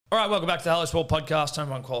All right, welcome back to the Hello Sport Podcast.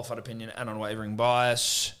 Home of unqualified opinion and unwavering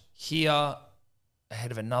bias. Here,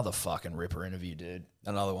 ahead of another fucking ripper interview, dude.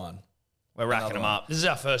 Another one. We're racking them up. This is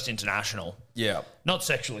our first international. Yeah. Not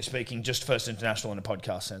sexually speaking, just first international in a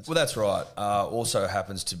podcast sense. Well, that's right. Also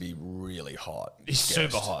happens to be really hot. He's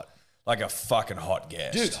super hot. Like a fucking hot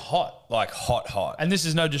guest. Dude, hot. Like hot. And this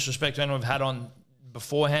is no disrespect to anyone we've had on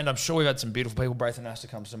beforehand. I'm sure we've had some beautiful people. Braithen Astor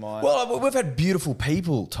comes to mind. Well, we've had beautiful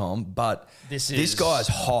people, Tom, but this guy's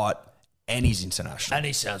hot and he's international. And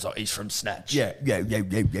he sounds like he's from Snatch. Yeah.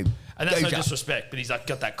 And that's no disrespect, but he's like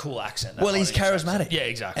got that cool accent. Well, he's charismatic. Yeah,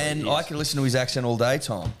 exactly. And I can listen to his accent all day,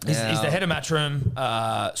 Tom. He's the head of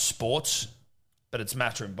Matchroom Sports, but it's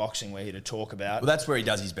Matchroom Boxing we're here to talk about. Well, that's where he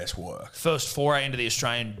does his best work. First foray into the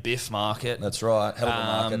Australian biff market. That's right. Hell of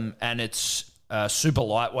a market. And it's a super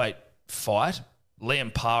lightweight fight.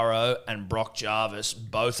 Liam Paro and Brock Jarvis,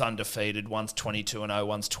 both undefeated. One's 22-0,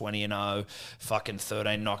 one's 20-0. Fucking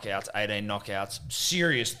 13 knockouts, 18 knockouts.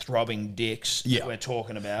 Serious throbbing dicks that we're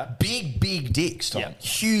talking about. Big dicks, Tom. Yeah.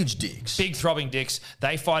 Huge dicks. Big throbbing dicks.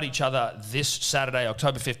 They fight each other this Saturday,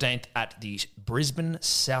 October 15th at the Brisbane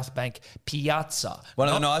South Bank Piazza. One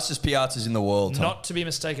of the nicest piazzas in the world, Tom. Not to be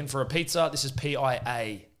mistaken for a pizza. This is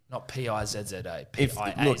P-I-A. Not P-I-Z-Z-A.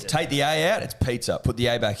 P-I-A-Z-Z-A. Look, take the A out, it's pizza. Put the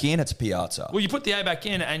A back in, it's a piazza. Well, you put the A back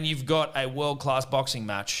in and you've got a world-class boxing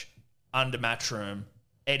match under Matchroom.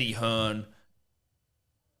 Eddie Hearn.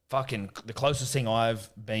 Fucking the closest thing I've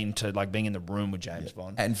been to like being in the room with James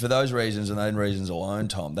Bond. And for those reasons and those reasons alone,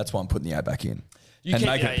 Tom, that's why I'm putting the A back in. Make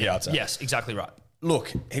it piazza. Yes, exactly right.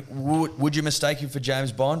 Look, would you mistake him for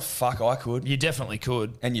James Bond? Fuck, I could. You definitely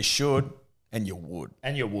could. And you should. And you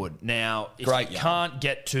would. Now, if you can't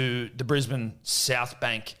get to the Brisbane South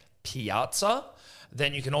Bank Piazza,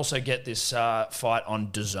 then you can also get this fight on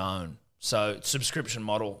DAZN. So subscription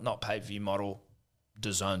model, not pay-per-view model.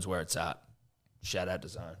 DAZN's where it's at. Shout out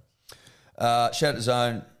DAZN. Shout out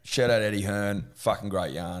DAZN. Shout out Eddie Hearn. Fucking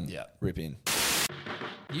great yarn. Yeah. Rip in.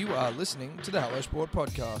 You are listening to the Hello Sport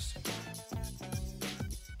Podcast.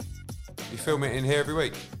 You film it in here every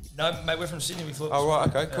week? No, mate, we're from Sydney. We flew. Oh,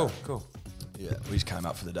 right, okay, cool. Yeah, we just came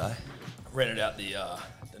up for the day. Rented out the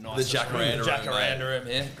nice Jacaranda room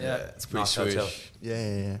here. Yeah, it's pretty Nice sweet. hotel.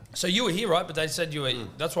 Yeah. So you were here, right? But they said you were.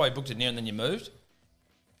 That's why you booked it near and then you moved.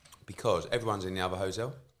 Because everyone's in the other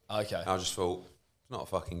hotel. Okay. And I just thought, it's not a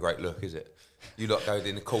fucking great look, is it? You lot go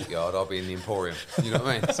in the courtyard, I'll be in the Emporium. You know what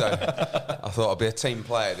I mean? So I thought I'd be a team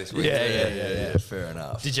player this week. Yeah. Fair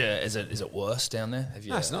enough. Did you? Is it worse down there? Have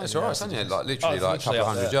you? No, it's not. It's all right, isn't it? Like literally, it's like a couple of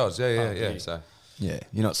hundred yards. Yeah. So Yeah,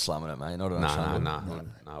 you're not slumming it, mate. Not no.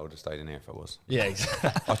 I would have stayed in here if I was. Yeah,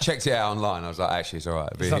 exactly. I checked it out online. I was like, actually, it's all right.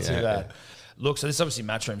 It's not too bad. Look, so this is obviously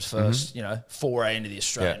Matchroom's first, foray into the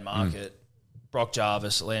Australian market. Brock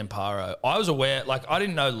Jarvis, Liam Paro. I was aware, I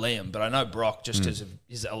didn't know Liam, but I know Brock just as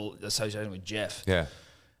his association with Jeff. Yeah.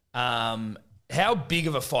 How big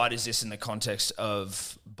of a fight is this in the context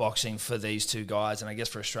of boxing for these two guys, and I guess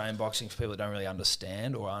for Australian boxing for people that don't really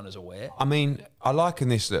understand or aren't as aware? I mean, I liken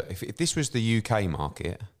this that if this was the UK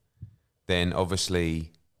market, then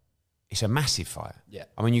obviously it's a massive fight. Yeah.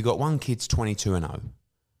 I mean, you got one kid's 22-0,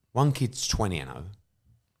 one kid's 20-0,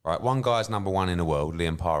 right? One guy's number one in the world,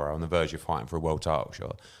 Liam Paro, on the verge of fighting for a world title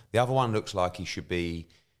shot. The other one looks like he should be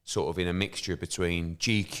sort of in a mixture between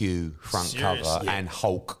GQ front cover and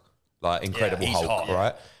Hulk, like Incredible Hulk, hot,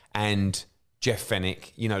 right? And Jeff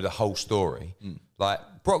Fennick, the whole story. Like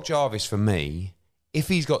Brock Jarvis, for me, if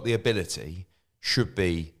he's got the ability, should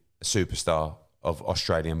be a superstar of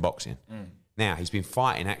Australian boxing. Now, he's been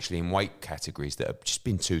fighting actually in weight categories that have just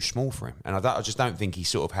been too small for him. And I just don't think he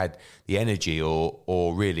sort of had the energy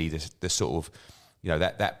or really the sort of,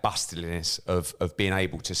 that bustliness of being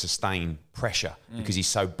able to sustain pressure because he's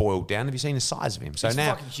so boiled down. Have you seen the size of him? So he's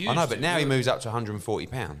now, fucking huge, I know, but now he moves up to 140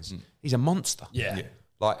 pounds. He's a monster. Yeah.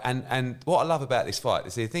 Like, and what I love about this fight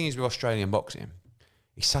is the thing is with Australian boxing,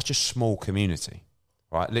 it's such a small community,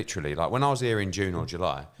 right? Literally, like when I was here in June or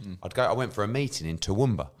July, I went for a meeting in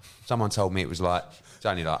Toowoomba. Someone told me it's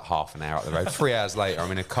only like half an hour up the road. 3 hours later,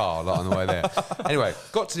 I'm in a car on the way there. Anyway,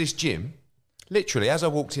 got to this gym. Literally, as I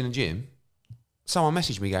walked in the gym, someone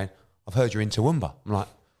messaged me going, I've heard you're in Toowoomba. I'm like,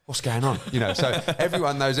 what's going on? So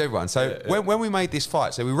everyone knows everyone. So when we made this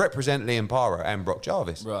fight, so we represent Liam Paro and Brock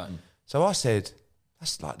Jarvis. Right. So I said,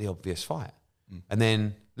 that's like the obvious fight. And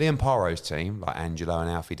then Liam Paro's team, like Angelo and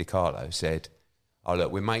Alfie DiCarlo, said, oh,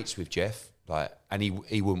 look, we're mates with Jeff. And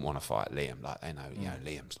he wouldn't want to fight Liam. Like, they know,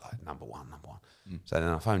 Liam's like number one. So then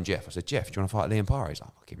I phoned Jeff. I said, Jeff, do you want to fight Liam Paro? He's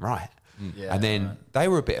like, fucking right. Yeah, and then they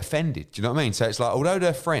were a bit offended. Do you know what I mean? So it's like, although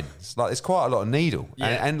they're friends, like there's quite a lot of needle.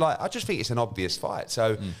 And I just think it's an obvious fight.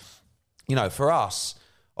 So, for us,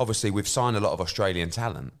 obviously we've signed a lot of Australian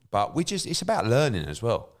talent, but it's about learning as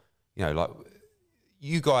well. You know, like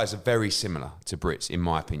you guys are very similar to Brits, in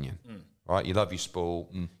my opinion. Right? You love your sport,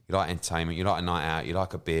 you like entertainment, you like a night out, you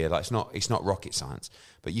like a beer. Like it's not rocket science,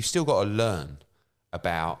 but you've still got to learn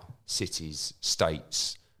about cities,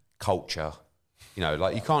 states, culture. You know,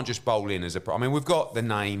 like you can't just bowl in as I mean, we've got the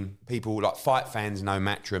name. People like fight fans know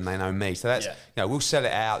Matchroom, they know me. So that's, you know, we'll sell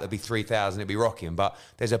it out. There'll be 3,000, it'll be rocking. But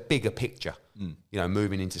there's a bigger picture, you know,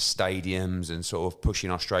 moving into stadiums and sort of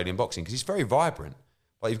pushing Australian boxing because it's very vibrant.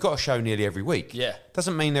 Like you've got a show nearly every week. Yeah.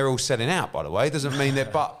 Doesn't mean they're all selling out, by the way. Doesn't mean they're,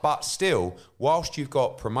 but still, whilst you've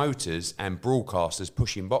got promoters and broadcasters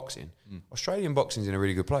pushing boxing, Australian boxing's in a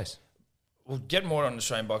really good place. We'll get more on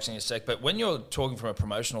Australian boxing in a sec, but when you're talking from a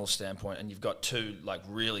promotional standpoint and you've got two like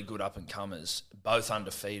really good up and comers, both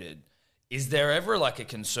undefeated, is there ever like a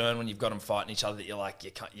concern when you've got them fighting each other that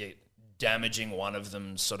you're damaging one of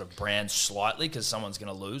them's sort of brand slightly because someone's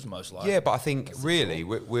going to lose most likely? Yeah, but I think really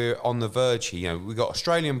we're on the verge here. You know, we've got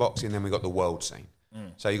Australian boxing, then we've got the world scene.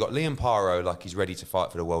 So you've got Liam Paro, like he's ready to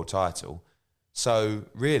fight for the world title. So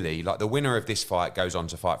really, like the winner of this fight goes on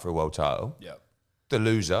to fight for a world title. Yeah. The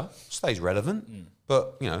loser stays relevant,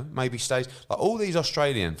 but, you know, maybe stays... Like all these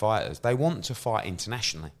Australian fighters, they want to fight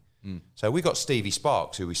internationally. So we got Stevie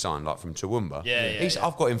Sparks, who we signed, like, from Toowoomba.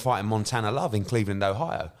 I've got him fighting Montana Love in Cleveland,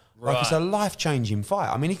 Ohio. Right. Like, it's a life-changing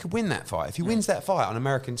fight. I mean, he could win that fight. If he wins that fight on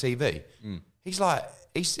American TV, he's like...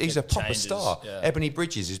 He's a proper star. Yeah. Ebony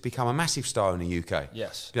Bridges has become a massive star in the UK.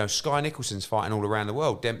 Yes. You know, Sky Nicholson's fighting all around the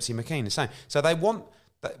world. Dempsey McKean, the same. So they want...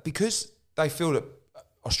 Because they feel that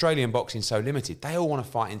Australian boxing so limited, they all want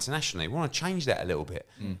to fight internationally. We want to change that a little bit,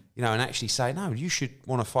 you know, and actually say, no, you should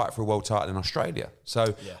want to fight for a world title in Australia.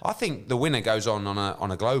 So I think the winner goes on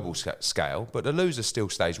a global scale, but the loser still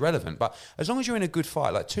stays relevant. But as long as you're in a good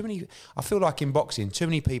fight, like I feel like in boxing, too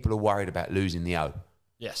many people are worried about losing the O.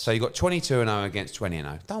 Yes. So you've got 22-0 against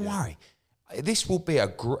 20-0. Don't worry. This will be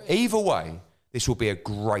either way, this will be a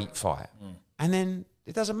great fight. And then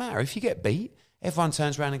it doesn't matter if you get beat. Everyone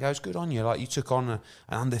turns around and goes, good on you. Like, you took on an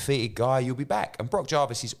undefeated guy, you'll be back. And Brock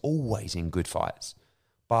Jarvis is always in good fights.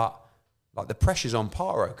 But, like, the pressure's on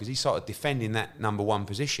Paro because he's sort of defending that number one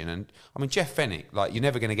position. And, I mean, Jeff Fennick, like, you're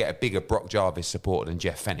never going to get a bigger Brock Jarvis supporter than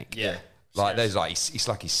Jeff Fennick. Yeah. Like, there's like, it's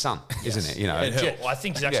like his son, isn't it? You know, well, I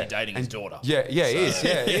think he's actually dating his daughter. Yeah, he is.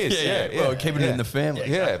 Yeah, he is. Yeah. Well, keeping it in the family.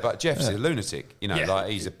 Yeah, but Jeff's a lunatic. You know, like,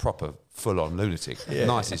 he's a proper full-on lunatic.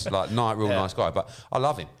 Nicest, like, real nice guy. But I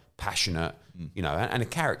love him. Passionate. You know, and a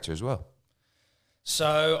character as well.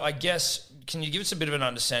 So I guess, can you give us a bit of an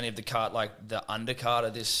understanding of the card, like the undercard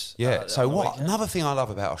of this? Yeah. So another thing I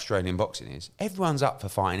love about Australian boxing is everyone's up for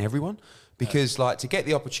fighting everyone because, like, to get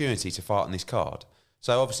the opportunity to fight on this card.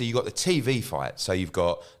 So obviously you've got the TV fight. So you've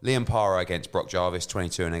got Liam Paro against Brock Jarvis,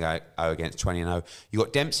 22-0 against 20-0. You've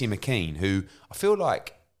got Dempsey McKean, who I feel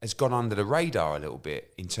like has gone under the radar a little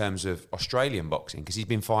bit in terms of Australian boxing because he's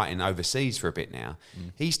been fighting overseas for a bit now.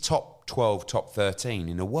 He's top 12, top 13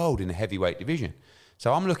 in the world in the heavyweight division.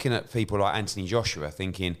 So I'm looking at people like Anthony Joshua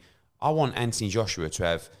thinking, I want Anthony Joshua to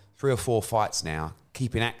have 3 or 4 fights now,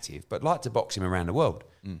 keeping active, but like to box him around the world.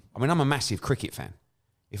 I mean, I'm a massive cricket fan.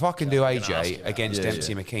 If I can do AJ against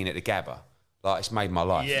Dempsey McKean at the Gabba, like, it's made my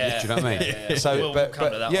life. Yeah. Do you know what I mean? So, but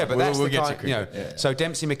that's the kind, you know. Yeah. So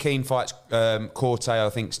Dempsey McKean fights Corte, I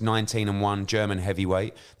think, 19-1, German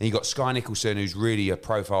heavyweight. Then you got Sky Nicholson, who's really a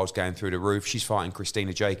profile's going through the roof. She's fighting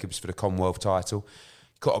Christina Jacobs for the Commonwealth title.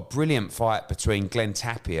 Got a brilliant fight between Matteo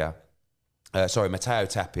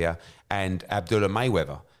Tapia and Abdullah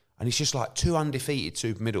Mayweather. And it's just like 2 undefeated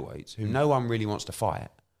super middleweights who no one really wants to fight.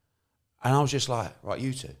 And I was just like, right,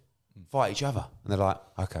 you two, fight each other. And they're like,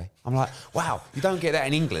 okay. I'm like, wow, you don't get that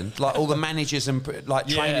in England. Like, all the managers and like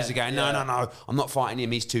trainers are going, no, I'm not fighting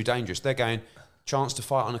him, he's too dangerous. They're going, chance to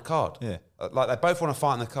fight on a card. Yeah. Like, they both want to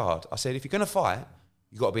fight on the card. I said, if you're going to fight,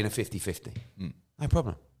 you've got to be in a 50-50. No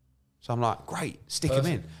problem. So I'm like, great, stick him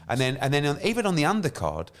in. And then even on the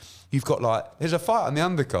undercard, you've got like, there's a fight on the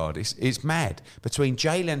undercard. It's mad between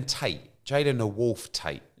Jalen the Wolf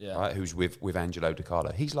Tate, right, who's with Angelo Di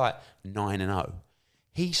Carlo. He's like 9-0.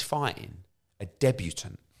 He's fighting a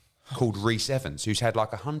debutant called Reece Evans, who's had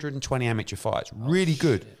like 120 amateur fights, really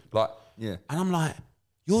good. Like, and I'm like,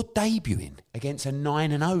 you're debuting against a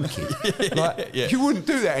 9-0 kid. Like, you wouldn't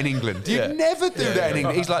do that in England. You'd never do that in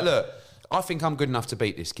England. He's like, look, I think I'm good enough to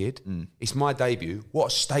beat this kid. It's my debut. What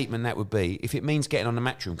a statement that would be. If it means getting on the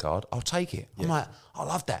Matchroom card, I'll take it. I'm like, I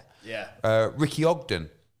love that. Ricky Ogden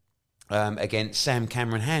against Sam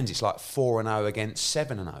Cameron Hands, it's like 4-0 against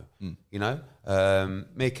 7-0. You know,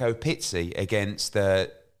 Mirko Pizzi against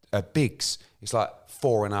Biggs, it's like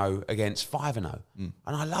 4-0 against 5-0. And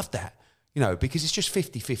I love that. because it's just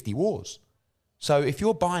 50-50 wars. So if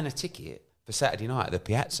you're buying a ticket for Saturday night at the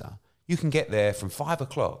Piazza, you can get there from 5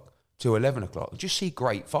 o'clock to 11 o'clock and just see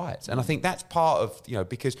great fights. And I think that's part of,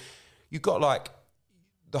 because you've got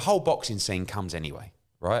the whole boxing scene comes anyway,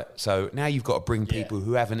 right? So now you've got to bring people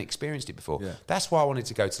who haven't experienced it before. Yeah. That's why I wanted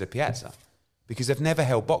to go to the Piazza, because they've never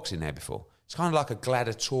held boxing there before. It's kind of like a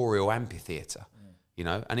gladiatorial amphitheatre,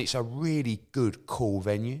 and it's a really good, cool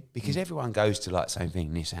venue because everyone goes to same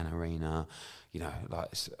thing, Nissan Arena,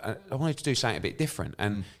 I wanted to do something a bit different,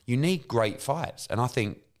 and you need great fights. And I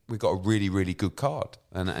think we've got a really, really good card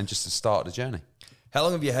and just to start the journey. How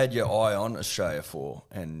long have you had your eye on Australia for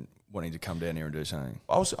and wanting to come down here and do something?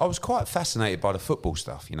 I was quite fascinated by the football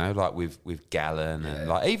stuff, with Gallen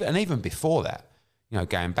and even before that,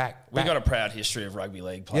 going back. We've got a proud history of rugby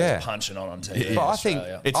league players punching on TV. But I think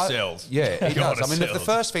it sells. Yeah, it does. I mean, the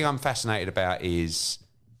first thing I'm fascinated about is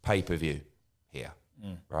pay-per-view here,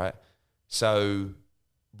 right? So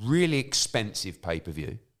really expensive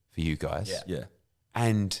pay-per-view for you guys. Yeah.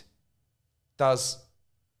 And does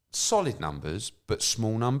solid numbers, but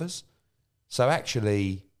small numbers. So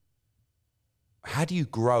actually, how do you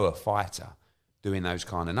grow a fighter doing those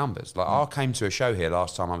kind of numbers? I came to a show here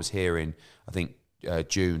last time I was here in, I think,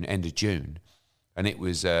 end of June, and it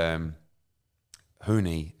was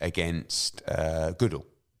Hooney against Goodall,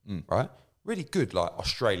 right? Really good,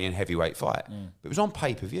 Australian heavyweight fight. But it was on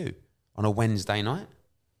pay-per-view on a Wednesday night.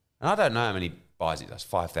 And I don't know how many buys it does,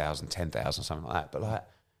 5,000, 10,000, something like that. But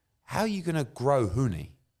how are you going to grow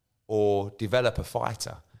Hooney or develop a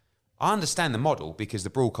fighter? I understand the model because the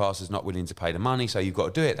broadcaster's not willing to pay the money, so you've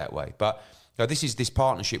got to do it that way. But this is this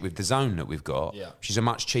partnership with DAZN that we've got, which is a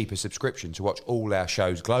much cheaper subscription to watch all our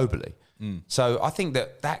shows globally. So I think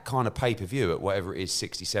that kind of pay-per-view at whatever it is,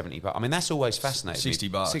 60, 70 bucks. I mean, that's always fascinating.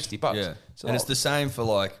 $60. $60. Yeah. And it's the same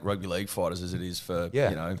for rugby league fighters as it is for,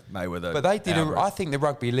 Mayweather. But they did I think the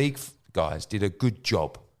rugby league guys did a good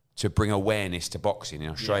job to bring awareness to boxing in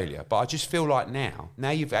Australia. Yeah. But I just feel like now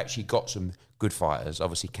you've actually got some good fighters.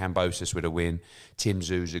 Obviously, Kambosos with a win. Tim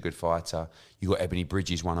Tszou's a good fighter. You've got Ebony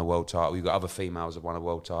Bridges won a world title. You've got other females that won a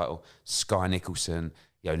world title. Sky Nicholson,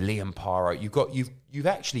 Liam Paro. You've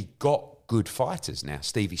actually got good fighters now.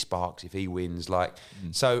 Stevie Sparks, if he wins.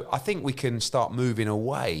 So I think we can start moving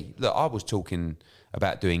away. Look, I was talking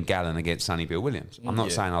about doing Gallen against Sonny Bill Williams. I'm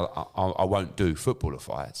not saying I won't do footballer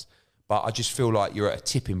fights, but I just feel like you're at a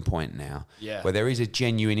tipping point now where there is a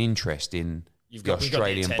genuine interest in the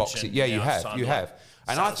Australian boxing. Yeah, you have.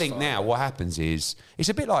 And I think now what happens is, it's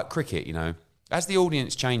a bit like cricket, as the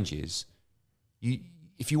audience changes,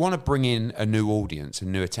 if you want to bring in a new audience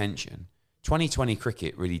and new attention, 2020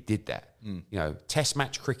 cricket really did that. Test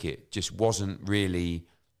match cricket just wasn't really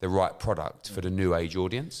the right product for the new age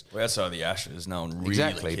audience. Well, outside of the Ashes, no one really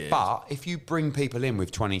cares. But if you bring people in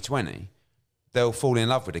with 2020, they'll fall in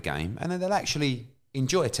love with the game and then they'll actually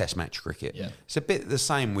enjoy Test match cricket. Yeah. It's a bit the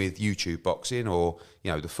same with YouTube boxing or,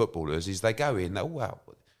 the footballers, is they go in, Gallen,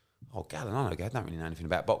 I don't really know anything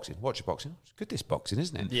about boxing. Watch boxing. It's good, this boxing,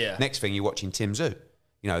 isn't it? Yeah. Next thing, you're watching Tim Tszou.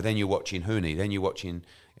 Then you're watching Hooney, then you're watching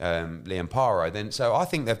Liam Paro. So I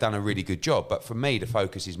think they've done a really good job. But for me, the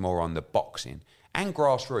focus is more on the boxing and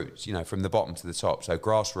grassroots, from the bottom to the top. So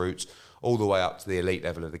grassroots all the way up to the elite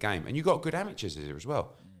level of the game. And you've got good amateurs here as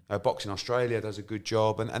well. Boxing Australia does a good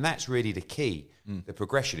job. And that's really the key, the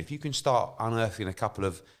progression. If you can start unearthing a couple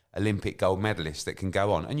of Olympic gold medalists that can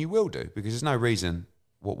go on, and you will do, because there's no reason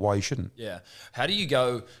why you shouldn't. Yeah. How do you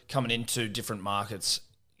go coming into different markets,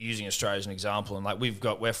 using Australia as an example? And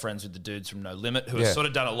we're friends with the dudes from No Limit who have sort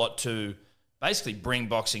of done a lot to basically bring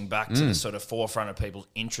boxing back to the sort of forefront of people's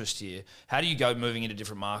interest here. How do you go moving into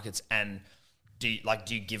different markets, and do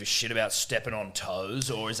you give a shit about stepping on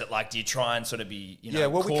toes, or is it do you try and sort of be,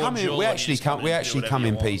 we actually come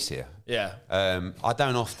in peace here. Yeah. I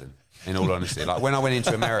don't often, in all honesty. When I went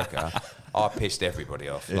into America, I pissed everybody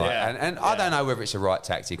off. And I don't know whether it's the right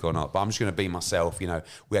tactic or not, but I'm just going to be myself.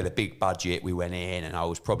 We had a big budget, we went in, and I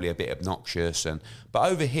was probably a bit obnoxious.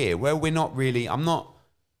 But over here, where we're not really, I'm not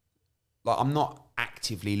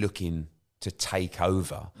actively looking to take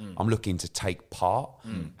over. I'm looking to take part.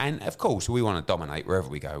 And of course, we want to dominate wherever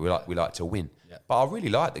we go. We like to win. Yeah. But I really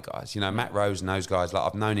like the guys. Matt Rose and those guys.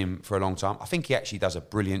 I've known him for a long time. I think he actually does a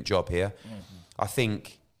brilliant job here. I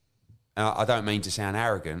think. I don't mean to sound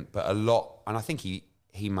arrogant, but a lot, and I think he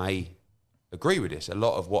may agree with this, a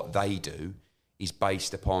lot of what they do is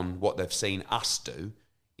based upon what they've seen us do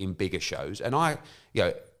in bigger shows. And I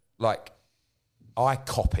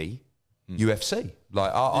copy UFC.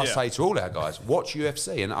 I say to all our guys, watch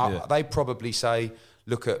UFC. And they probably say,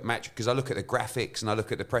 look at match, because I look at the graphics and I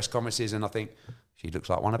look at the press conferences and I think, she looks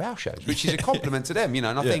like one of our shows, which is a compliment to them, you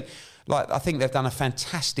know. And I think they've done a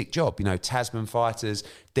fantastic job. You know, Tasman fighters,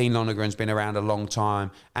 Dean Lonergan's been around a long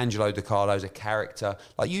time, Angelo Di Carlo's a character.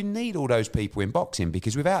 Like, you need all those people in boxing,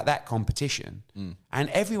 because without that competition, and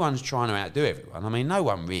everyone's trying to outdo everyone. I mean, no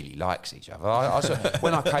one really likes each other.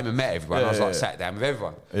 When I came and met everyone, I was like, sat down with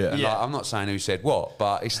everyone. And like, I'm not saying who said what,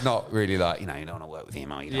 but it's not really like, you know, you don't want to work with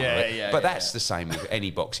him, or you don't but that's the same with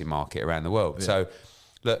any boxing market around the world. So,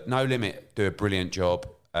 look, No Limit do a brilliant job.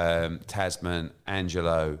 Tasman,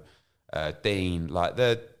 Angelo, Dean,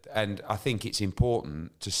 and I think it's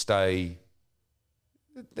important to stay.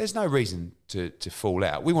 There's no reason to fall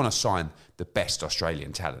out. We want to sign the best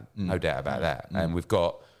Australian talent, no doubt about that. And we've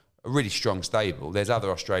got a really strong stable. There's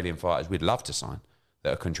other Australian fighters we'd love to sign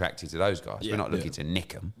that are contracted to those guys. We're not looking to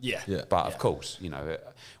nick them. But of course, you know,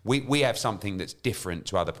 we have something that's different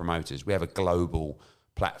to other promoters. We have a global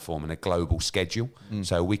platform and a global schedule,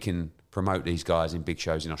 so we can promote these guys in big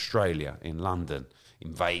shows in Australia, in London,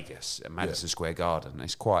 in Vegas, at Madison Square Garden.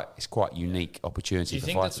 It's quite unique opportunity. Do you for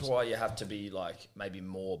think fighters. That's why you have to be like maybe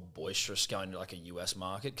more boisterous going to like a US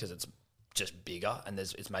market, because it's just bigger and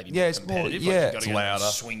it's maybe more competitive? More, like, you've got to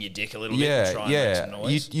swing your dick a little bit and try and make some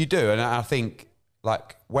noise. You do, and I think,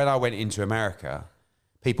 like, when I went into America,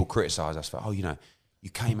 people criticise us for, you know, you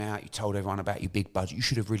came out, you told everyone about your big budget. You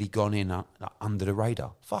should have really gone in under the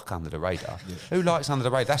radar. Fuck under the radar. Who likes under the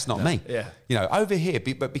radar? That's not me. You know, over here,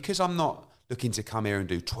 but because I'm not looking to come here and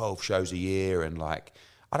do 12 shows a year, and like,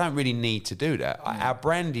 I don't really need to do that. Our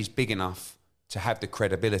brand is big enough to have the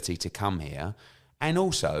credibility to come here. And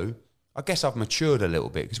also, I guess I've matured a little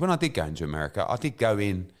bit, because when I did go into America, I did go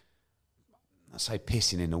in, I say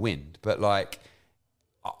pissing in the wind, but like,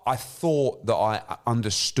 I thought that I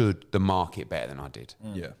understood the market better than I did.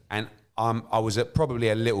 And I was probably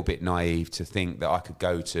a little bit naive to think that I could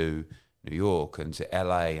go to New York and to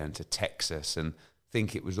LA and to Texas and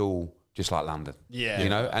think it was all just like London. You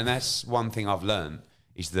know, and that's one thing I've learned,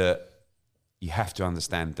 is that you have to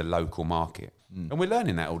understand the local market. And we're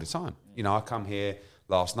learning that all the time. You know, I come here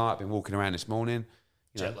last night, I've been walking around this morning.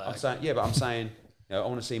 You know, I'm saying, you know, I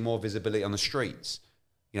want to see more visibility on the streets.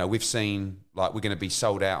 You know, we've seen, like, we're going to be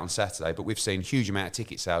sold out on Saturday, but we've seen huge amount of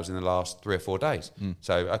ticket sales in the last 3 or 4 days.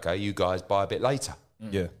 So, okay, you guys buy a bit later.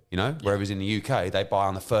 You know, whereas in the UK, they buy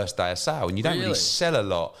on the first day of sale, and you don't really sell a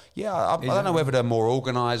lot. I don't know whether they're more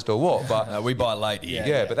organised or what, but we buy late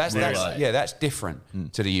here. But that's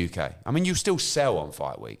different to the UK. I mean, you still sell on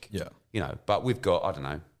fight week. You know, but we've got, I don't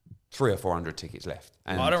know, 300 or 400 tickets left.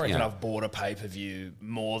 And, I don't reckon I've bought a pay-per-view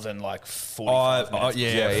more than like 45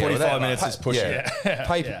 minutes. 45 minutes is pushing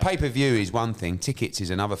it. Pay-per-view is one thing, tickets is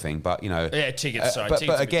another thing, but, you know... tickets, sorry.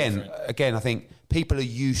 But again, I think people are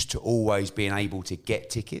used to always being able to get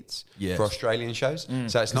tickets for Australian shows.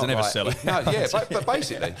 So it's not never like... sell it. But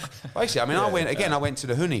basically, I mean, I went to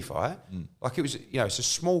the Huni fight. Like, it was, you know, it's a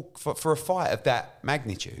small... For a fight of that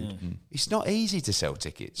magnitude, it's not easy to sell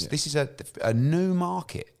tickets. This is a new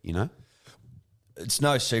market, you know? It's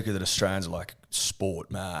no secret that Australians are like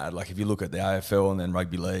sport mad. Like, if you look at the AFL and then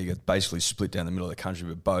rugby league, it's basically split down the middle of the country,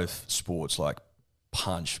 but both sports like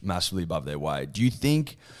punch massively above their weight. Do you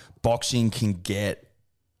think boxing can get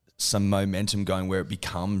some momentum going where it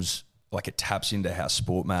becomes like it taps into how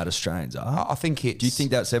sport mad Australians are? I think it's... Do you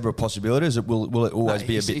think that's ever a possibility, or will it always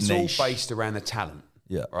be a bit niche? It's all based around the talent.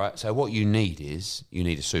 Right? So what you need a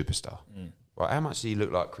superstar. Right, how much do you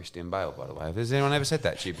look like Christian Bale, by the way? Has anyone ever said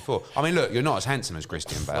that to you before? I mean, look, you're not as handsome as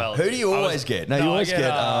Christian Bale. Well, who do you always get? No, you always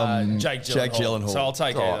get Jake Gyllenhaal. So I'll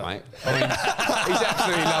take it. Mate. I mean, he's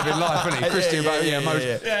absolutely loving life, isn't he? Christian Bale, you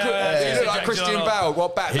look like Christian Bale.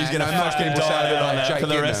 What Batman? He's going to most people say look like Jake for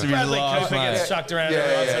the rest of his life. Bradley gets chucked around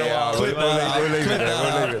every once in a while. We'll leave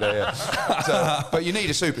it there. But you need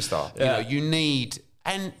a superstar. You know, you need...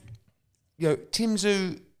 And, you know, Tim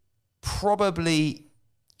Tszyu probably...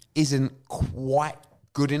 isn't quite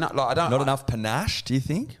good enough. Like, not enough panache, do you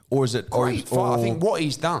think? Or is it great fight? I think what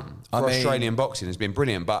he's done for Australian boxing has been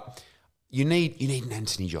brilliant, but you need an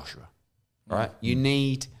Anthony Joshua, right? You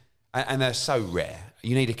need, and they're so rare,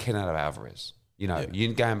 you need a Canelo Alvarez. You know,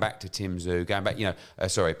 you're going back to Tim Tszyu,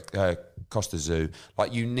 Costa Tszyu.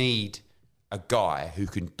 Like, you need a guy who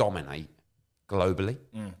can dominate globally.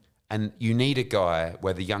 And you need a guy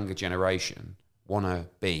where the younger generation want to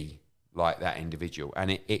be like that individual,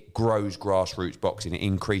 and it grows grassroots boxing, it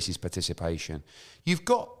increases participation. You've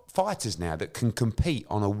got fighters now that can compete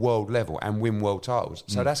on a world level and win world titles,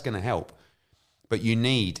 so that's going to help. But you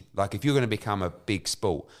need, like, if you're going to become a big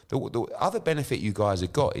sport, the other benefit you guys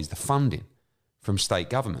have got is the funding from state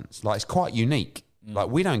governments. Like, it's quite unique. Like,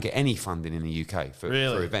 we don't get any funding in the UK for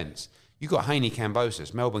events. You got Haney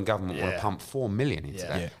Cambosis. Melbourne government want to pump 4 million into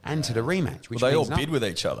that, and to the rematch. Which they all bid with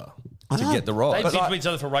each other to get the right. They bid with each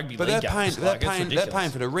other for rugby league games. They're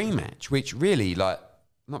paying for the rematch, which really, like,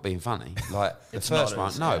 not being funny, like the first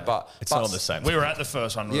one. No, but it's not the same. We were at the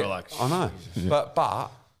first one. We were like, I know,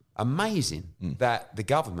 but amazing that the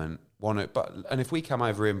government want it. And if we come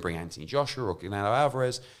over here and bring Anthony Joshua or Canelo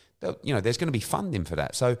Alvarez, there's going to be funding for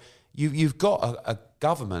that. So you've got a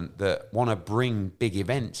government that want to bring big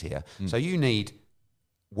events here. So you need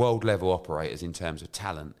world level operators in terms of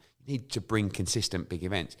talent. You need to bring consistent big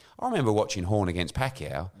events. I remember watching Hearn against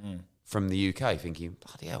Pacquiao from the UK, thinking,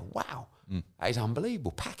 bloody hell, wow, that is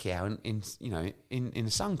unbelievable. Pacquiao in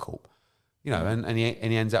the Suncorp, and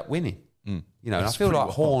he ends up winning. And I feel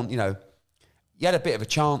like Hearn, he had a bit of a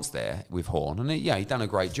chance there with Hearn, and he done a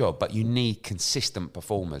great job. But you need consistent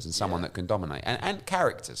performers and someone that can dominate and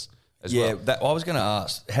characters as well. Yeah, I was going to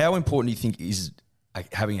ask, how important do you think is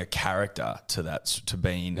having a character to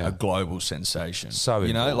being a global sensation? So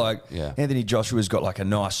Anthony Joshua's got like a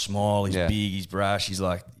nice smile. He's big. He's brash. He's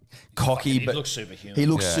like cocky, he but looks superhuman. He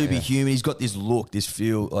looks superhuman. He's got this look, this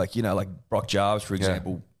feel, like Brock Jarvis, for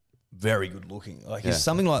example. Very good looking. It's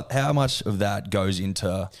something like how much of that goes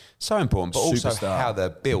into so important, but also superstar. how they're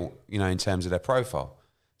built, in terms of their profile.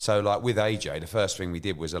 So like with AJ, the first thing we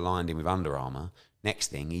did was aligned him with Under Armour. Next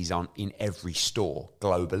thing, he's on in every store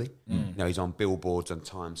globally. He's on billboards on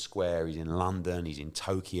Times Square. He's in London. He's in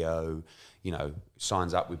Tokyo.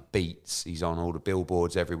 Signs up with Beats. He's on all the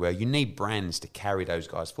billboards everywhere. You need brands to carry those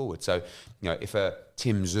guys forward. So, if a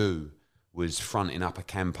Tim Zhu was fronting up a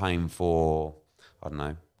campaign for, I don't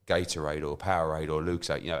know, Gatorade or Powerade or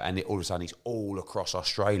Lucozade, and all of a sudden he's all across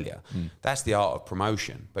Australia. That's the art of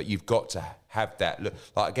promotion. But you've got to have that look.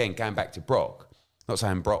 Like, again, going back to Brock, not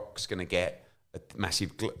saying Brock's going to get a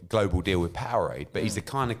massive global deal with Powerade, but he's the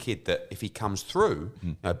kind of kid that if he comes through,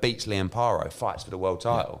 beats Liam Paro, fights for the world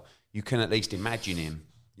title, you can at least imagine him,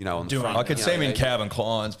 on the front. I could see him in Calvin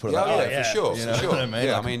Klein's. For sure. What I mean?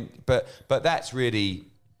 Yeah, I mean, but that's really,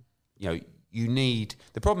 you need.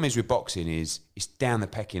 The problem is with boxing is it's down the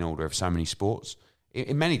pecking order of so many sports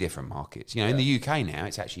in many different markets. In the UK now,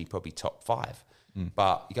 it's actually probably top 5,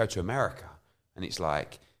 but you go to America and it's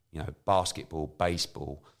like basketball,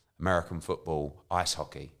 baseball, American football, ice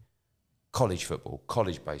hockey, college football,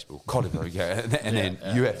 college baseball, college and then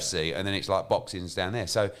UFC, and then it's like boxing's down there.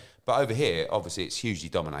 So, but over here, obviously, it's hugely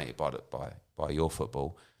dominated by your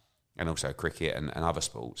football, and also cricket and other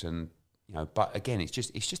sports. And but again, it's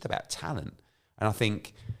just about talent. And I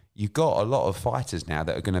think you've got a lot of fighters now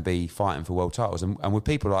that are going to be fighting for world titles, and with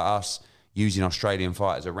people like us using Australian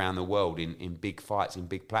fighters around the world in big fights, in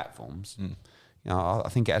big platforms. I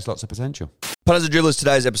think it has lots of potential. Punters and Dribblers,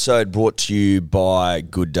 today's episode brought to you by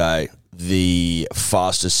Good Day, the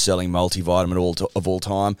fastest selling multivitamin of all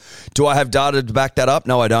time. Do I have data to back that up?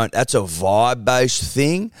 No, I don't. That's a vibe-based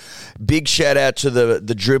thing. Big shout out to the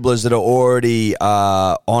dribblers that are already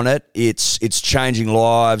on it. It's changing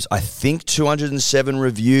lives. I think 207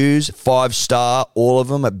 reviews, 5-star, all of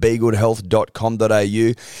them at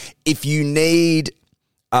begoodhealth.com.au. If you need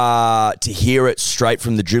to hear it straight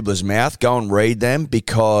from the dribbler's mouth, go and read them,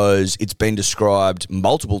 because it's been described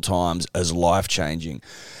multiple times as life-changing.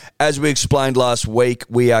 As we explained last week,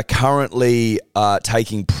 we are currently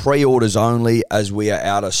taking pre-orders only, as we are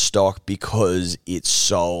out of stock, because it's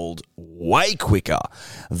sold way quicker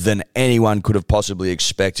than anyone could have possibly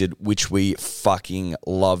expected, which we fucking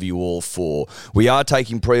love you all for. We are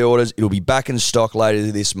taking pre-orders. It'll be back in stock later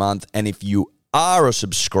this month, and if you are a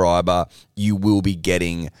subscriber, you will be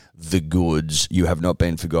getting the goods. You have not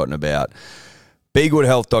been forgotten about.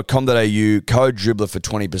 BeGoodHealth.com.au, code Dribbler for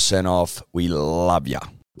 20% off. We love ya.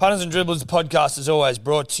 Punters and Dribblers, the podcast is always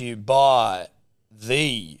brought to you by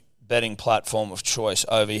the betting platform of choice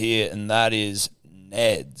over here, and that is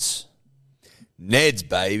Neds. Neds,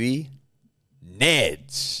 baby.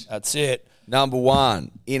 Neds. That's it. Number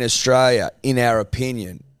one in Australia, in our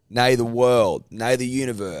opinion. Nay the world, nay the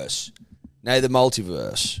universe, nay the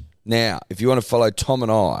multiverse. Now, if you want to follow Tom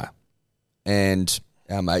and I and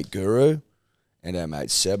our mate Guru and our mate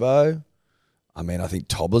Sebo, I mean, I think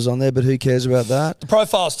Tobler's on there, but who cares about that? The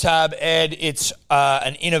Profiles tab, Ed, it's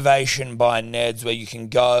an innovation by Neds where you can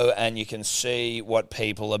go and you can see what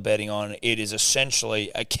people are betting on. It is essentially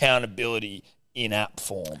accountability in app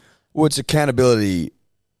form. Well, it's accountability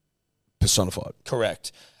personified.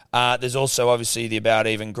 Correct. There's also obviously the About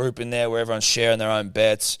Even group in there where everyone's sharing their own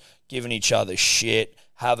bets, giving each other shit,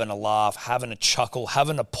 having a laugh, having a chuckle,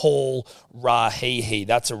 having a Paul Rahee.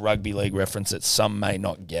 That's a rugby league reference that some may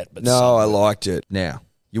not get. But no, I liked it. Now,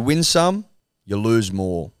 you win some, you lose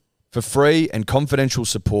more. For free and confidential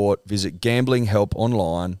support, visit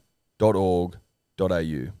gamblinghelponline.com.au.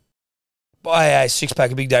 Buy a 6-pack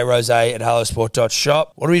of Big Day Rosé at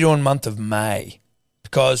hellosport.shop. What are we doing month of May?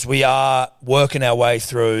 Because we are working our way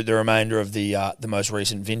through the remainder of the most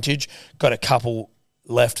recent vintage. Got a couple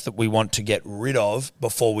left that we want to get rid of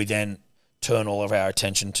before we then turn all of our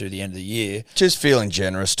attention to the end of the year. Just feeling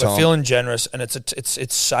generous, Tom. We're feeling generous, and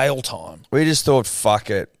it's sale time. We just thought, fuck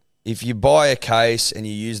it. If you buy a case and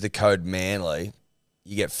you use the code Manly,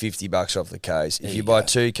 you get $50 off the case. If you buy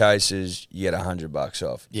 2 cases, you get $100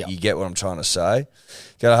 off. Yep. You get what I'm trying to say?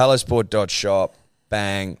 Go to hellosport.shop,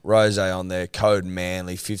 bang, rosé on there, code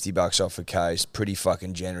Manly, $50 off a case. Pretty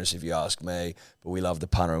fucking generous if you ask me. But we love the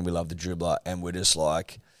punter and we love the dribbler, and we're just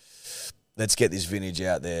like, let's get this vintage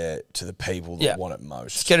out there to the people that want it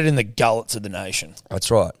most. Let's get it in the gullets of the nation. That's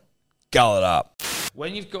right. Gull it up.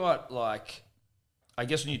 When you've got, like, I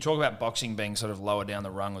guess when you talk about boxing being sort of lower down the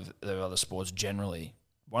rung with the other sports generally,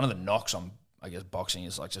 one of the knocks on, I guess, boxing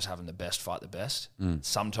is like just having the best fight the best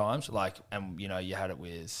sometimes. Like, and you know, you had it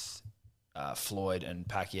with Floyd and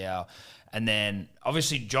Pacquiao, and then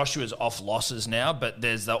obviously Joshua's off losses now, but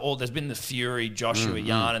there's been the Fury Joshua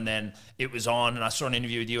yarn, and then it was on, and I saw an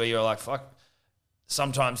interview with you where you were like, fuck.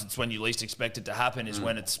 Sometimes it's when you least expect it to happen is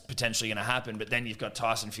when it's potentially going to happen. But then you've got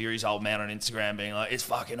Tyson Fury's old man on Instagram being like, it's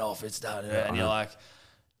fucking off, it's done. And you're like,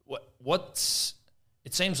 what's...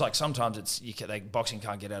 It seems like sometimes boxing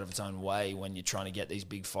can't get out of its own way when you're trying to get these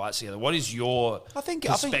big fights together. What is your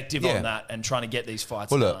perspective on that and trying to get these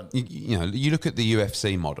fights done? Look, you look at the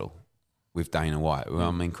UFC model with Dana White. Well,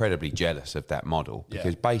 I'm incredibly jealous of that model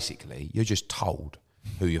because basically you're just told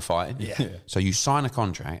who you're fighting. So you sign a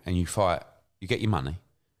contract and you fight. You get your money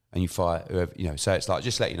and you fight whoever, so it's like,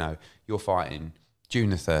 just let you know, you're fighting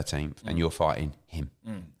June the 13th and you're fighting him.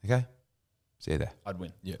 Okay? See you there. I'd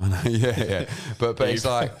win. Yeah. I know, yeah. But it's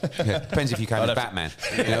like, depends if you came as Batman.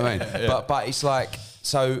 You know what I mean? Yeah. But it's like,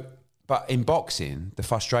 but in boxing, the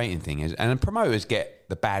frustrating thing is, and promoters get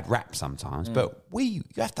the bad rap sometimes, but you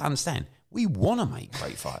have to understand, we want to make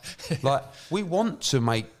great fights. Like, we want to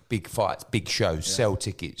make big fights, big shows, sell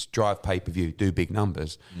tickets, drive pay-per-view, do big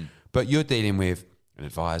numbers. But you're dealing with an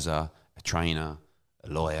advisor, a trainer, a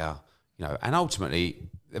lawyer, and ultimately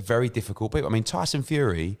they're very difficult people. I mean, Tyson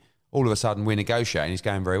Fury, all of a sudden we're negotiating, he's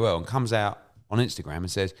going very well, and comes out on Instagram and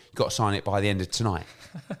says, you've got to sign it by the end of tonight.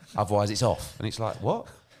 Otherwise it's off. And it's like, what?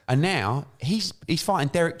 And now he's fighting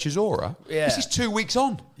Derek Chisora. Yeah. This is 2 weeks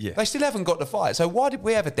on. Yeah. They still haven't got the fight. So why did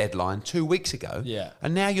we have a deadline 2 weeks ago? Yeah.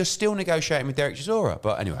 And now you're still negotiating with Derek Chisora.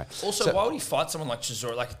 But anyway. Also, why would he fight someone like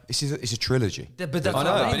Chisora? Like, it's a trilogy. But that's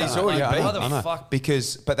but he's already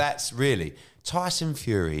beat. But that's really, Tyson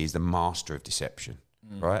Fury is the master of deception,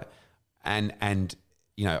 right? And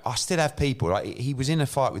I still have people, like, he was in a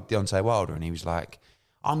fight with Deontay Wilder and he was like,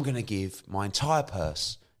 I'm going to give my entire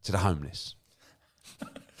purse to the homeless.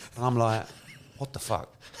 And I'm like, what the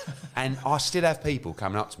fuck? And I still have people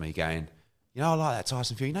coming up to me going, I like that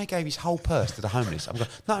Tyson Fury. He gave his whole purse to the homeless. I'm going,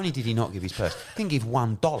 not only did he not give his purse, he didn't give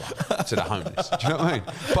 $1 to the homeless. Do you know what I mean?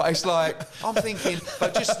 But it's like, I'm thinking,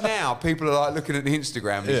 but just now people are like looking at the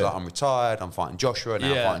Instagram and he's like, I'm retired, I'm fighting Joshua,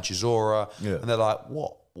 now I'm fighting Chisora. Yeah. And they're like,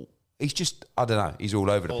 what? He's just, I don't know, he's all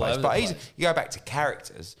over the place. But you go back to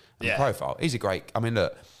characters and profile, he's a great, I mean,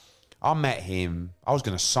 look, I met him, I was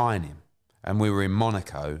going to sign him. And we were in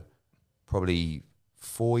Monaco probably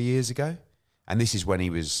 4 years ago. And this is when he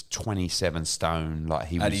was 27 stone. Like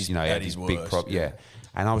he was, he had his big prop. Yeah.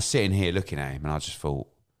 And I was sitting here looking at him and I just thought,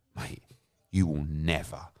 mate, you will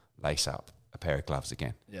never lace up a pair of gloves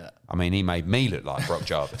again. Yeah. I mean, he made me look like Brock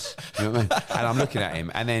Jarvis. You know what I mean? And I'm looking at him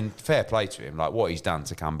and then fair play to him. Like what he's done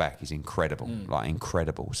to come back is incredible. Like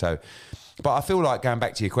incredible. So, but I feel like going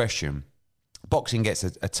back to your question, boxing gets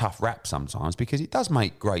a tough rap sometimes because it does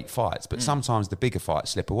make great fights, but sometimes the bigger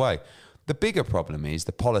fights slip away. The bigger problem is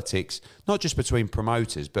the politics, not just between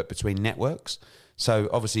promoters, but between networks. So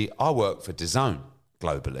obviously I work for DAZN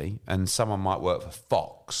globally and someone might work for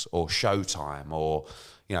Fox or Showtime or,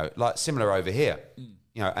 like similar over here.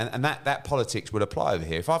 And that politics would apply over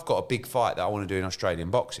here. If I've got a big fight that I want to do in Australian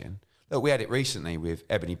boxing, look, we had it recently with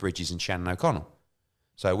Ebony Bridges and Shannon O'Connell.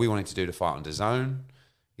 So we wanted to do the fight on DAZN.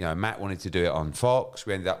 Matt wanted to do it on Fox.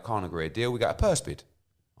 We ended up can't agree a deal. We got a purse bid.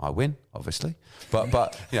 I win, obviously,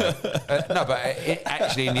 but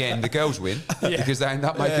actually in the end the girls win because they end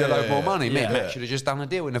up making a load more money. Me and Matt should have just done a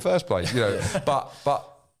deal in the first place, and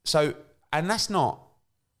that's not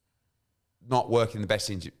working in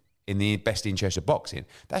the best interest of boxing.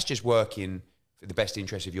 That's just working for the best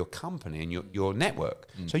interest of your company and your network.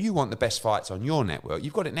 So you want the best fights on your network.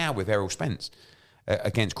 You've got it now with Errol Spence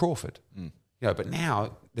against Crawford. But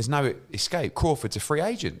now there's no escape. Crawford's a free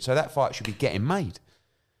agent, so that fight should be getting made.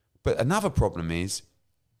 But another problem is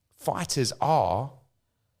fighters are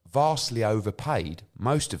vastly overpaid,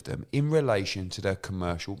 most of them, in relation to their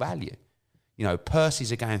commercial value. You know,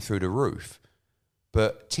 purses are going through the roof,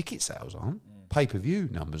 but ticket sales aren't. Pay-per-view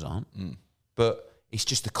numbers aren't. But it's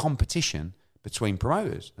just the competition between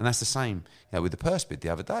promoters. And that's the same, with the purse bid the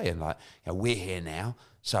other day. And we're here now,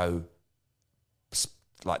 so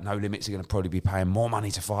No Limits are going to probably be paying more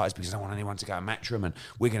money to fighters because they don't want anyone to go and match them. And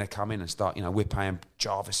we're going to come in and start, we're paying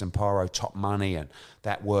Jarvis and Paro top money, and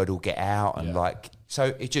that word will get out. And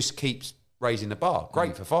so it just keeps raising the bar.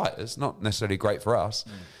 Great for fighters, not necessarily great for us.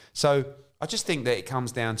 So I just think that it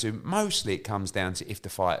comes down to if the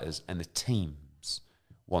fighters and the teams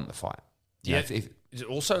want the fight. Yeah. Is it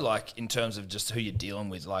also in terms of just who you're dealing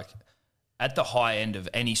with, at the high end of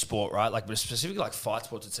any sport, right? But specifically fight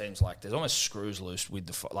sports, it seems there's almost screws loose with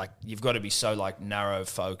you've got to be so narrow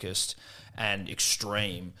focused and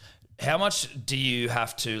extreme. How much do you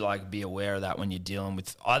have to be aware of that when you're dealing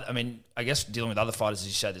with? I guess dealing with other fighters, as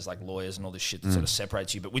you said, there's lawyers and all this shit that sort of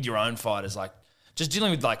separates you. But with your own fighters, just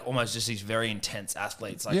dealing with almost just these very intense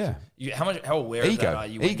athletes. How aware of that are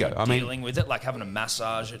you when you're dealing with it? Having to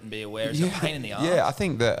massage it and be aware. It's a pain in the ass. Yeah, I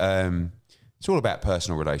think that it's all about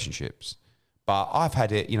personal relationships. But I've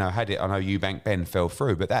had it. I know Eubank Ben fell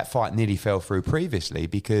through, but that fight nearly fell through previously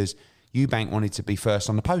because Eubank wanted to be first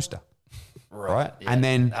on the poster. Right? Yeah, and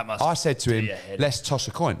then I said to him, let's toss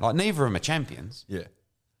a coin. Neither of them are champions. Yeah.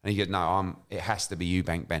 And he goes, no, it has to be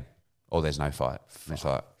Eubank Ben or there's no fight. And it's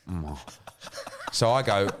So I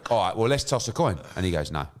go, all right, well, let's toss a coin. And he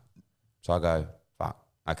goes, no. So I go, fuck,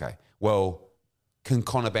 okay. Well, can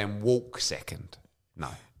Conor Ben walk second? No.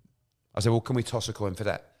 I said, well, can we toss a coin for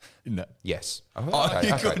that? No. Yes.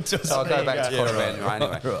 Okay. So I'll go back to Conor Ben. Right,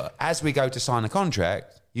 anyway, as we go to sign a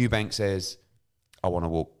contract, Eubank says, I want to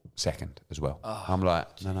walk second as well. I'm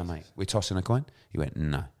like, no, mate, we're tossing a coin? He went,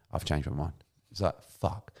 no, I've changed my mind. He's like,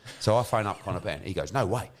 fuck. So I phone up Conor Ben. He goes, no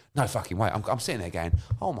way. No fucking way. I'm sitting there going,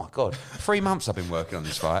 oh my God, 3 months I've been working on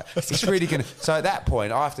this fight. It's really going to... So at that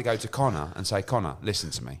point, I have to go to Conor and say, Conor,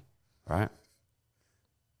 listen to me, right?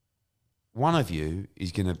 One of you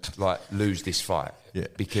is going to lose this fight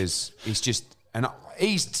because he's just... And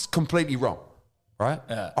he's completely wrong, right?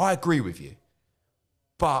 Yeah. I agree with you.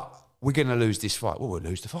 But... we're going to lose this fight. Well, we'll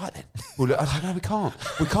lose the fight then. No, we can't.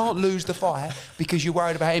 We can't lose the fight because you're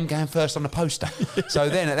worried about him going first on the poster. So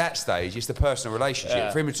then at that stage, it's the personal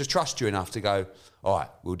relationship. For him to trust you enough to go, all right,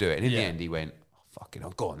 we'll do it. And in the end, he went, fucking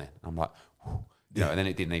hell, go on then. I'm like, and then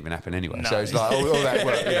it didn't even happen anyway. No. So it's all that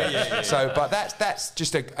work. So, but that's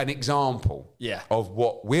just an example of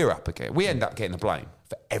what we're up against. We end up getting the blame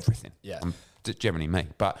for everything. Yeah. Generally me.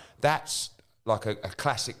 But that's a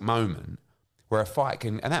classic moment where a fight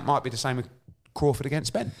can, and that might be the same with Crawford against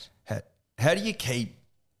Spence. How do you keep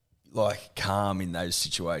calm in those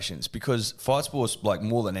situations? Because fight sports,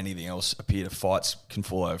 more than anything else, appear to fights can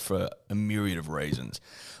fall over for a myriad of reasons.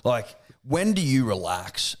 When do you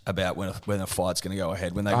relax about when a fight's going to go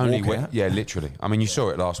ahead? When they walk out? Yeah, literally. You saw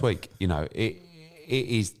it last week.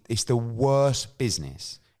 It's the worst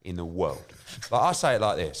business in the world. I say it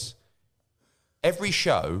like this: every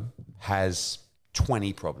show has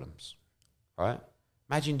 20 problems. Right?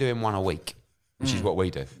 Imagine doing one a week, which is what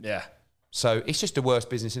we do. Yeah. So it's just the worst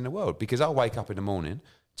business in the world because I'll wake up in the morning,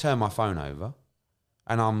 turn my phone over,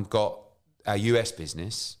 and I've got our US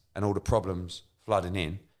business and all the problems flooding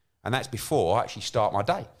in. And that's before I actually start my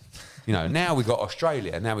day. Now we've got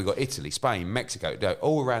Australia, now we've got Italy, Spain, Mexico,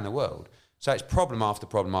 all around the world. So it's problem after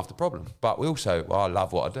problem after problem. But we also, I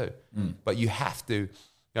love what I do. But you have to,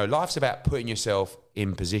 life's about putting yourself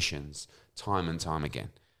in positions time and time again.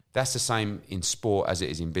 That's the same in sport as it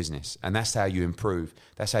is in business. And that's how you improve.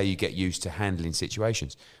 That's how you get used to handling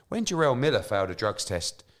situations. When Jarrell Miller failed a drugs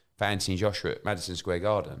test for Anthony Joshua at Madison Square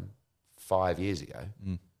Garden 5 years ago,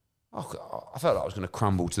 I felt like I was going to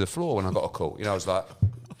crumble to the floor when I got a call. I was like,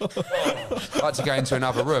 I had to go into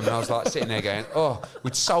another room and I was sitting there going,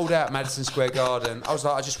 we'd sold out Madison Square Garden. I was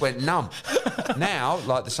I just went numb. Now,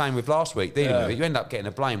 the same with last week, dealing with it, you end up getting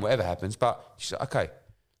a blame, whatever happens. But she's like, okay,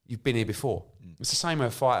 you've been here before. It's the same when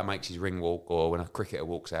a fighter makes his ring walk or when a cricketer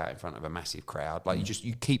walks out in front of a massive crowd.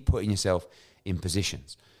 You keep putting yourself in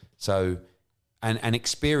positions. So, and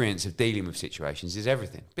experience of dealing with situations is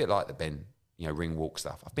everything. A bit like the Ben, ring walk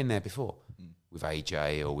stuff. I've been there before with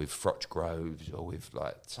AJ or with Froch Groves or with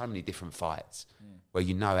so many different fights where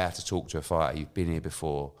you know how to talk to a fighter. You've been here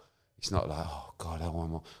before. It's not oh God, what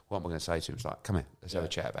am I going to say to him? It's come here, let's have a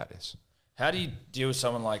chat about this. How do you deal with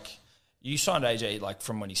someone you signed AJ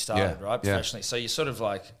from when he started, right, professionally? Yeah. So you're sort of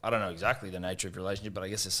I don't know exactly the nature of your relationship, but I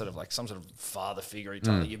guess it's sort of some sort of father figure.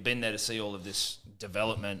 You've been there to see all of this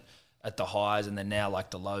development at the highs and then now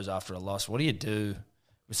the lows after a loss. What do you do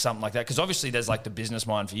with something like that? Because obviously there's like the business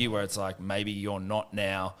mind for you where it's like maybe you're not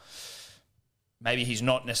now, maybe he's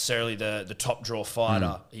not necessarily the top draw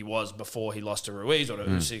fighter he was before he lost to Ruiz or to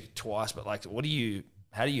Usyk twice, but like how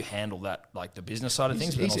do you handle that, like the business side of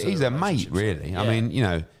things? He's a mate, really. Yeah. I mean, you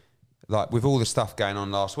know, like with all the stuff going on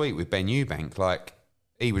last week with Ben Eubank, like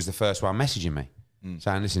he was the first one messaging me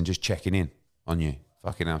saying, listen, just checking in on you.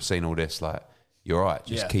 Fucking I've seen all this, like, you're right.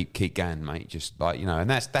 Just keep going, mate. Just like, you know, and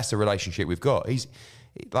that's the relationship we've got. He's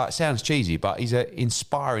like, it sounds cheesy, but he's an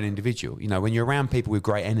inspiring individual. You know, when you're around people with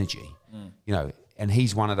great energy, you know, and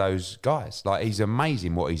he's one of those guys. Like, he's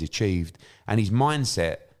amazing what he's achieved and his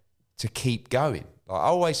mindset to keep going. Like, I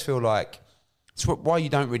always feel like it's why you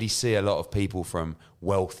don't really see a lot of people from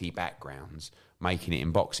wealthy backgrounds making it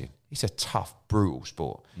in boxing. It's a tough, brutal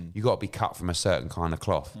sport. You've got to be cut from a certain kind of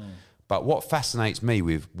cloth. But what fascinates me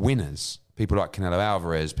with winners, people like Canelo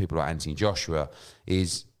Alvarez, people like Anthony Joshua,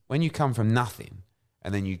 is when you come from nothing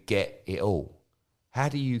and then you get it all, how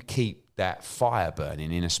do you keep that fire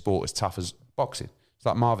burning in a sport as tough as boxing? It's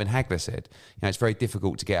like Marvin Hagler said, you know, it's very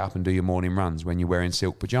difficult to get up and do your morning runs when you're wearing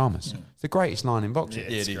silk pajamas. It's the greatest line in boxing.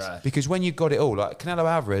 Yeah, it is. Because when you've got it all, like Canelo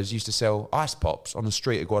Alvarez used to sell ice pops on the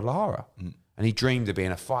street of Guadalajara. And he dreamed of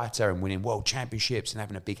being a fighter and winning world championships and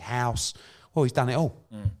having a big house. Well, he's done it all.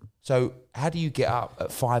 So how do you get up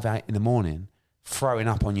at 5, 8 in the morning, throwing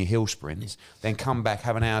up on your hill sprints, then come back,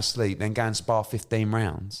 have an hour's sleep, then go and spar 15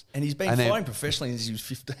 rounds? And he's been fighting professionally since he was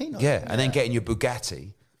 15. And then get in your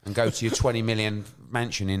Bugatti and go to your 20 million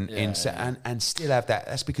mansion and still have that.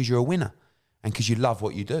 That's because you're a winner and because you love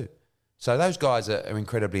what you do. So those guys are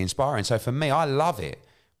incredibly inspiring. So for me, I love it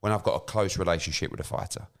when I've got a close relationship with a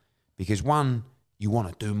fighter because one, you want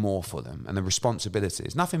to do more for them and the responsibility.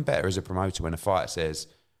 There's nothing better as a promoter when a fighter says,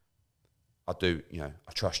 I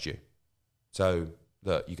trust you. So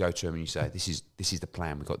look, you go to them and you say, this is the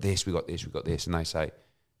plan. We've got this. And they say,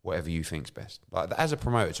 whatever you think's best. Like, as a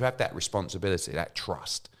promoter, to have that responsibility, that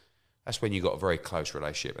trust, that's when you've got a very close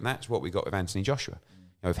relationship. And that's what we got with Anthony Joshua. You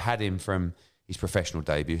know, we've had him from his professional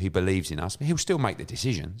debut. He believes in us. He'll still make the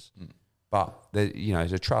decisions. But,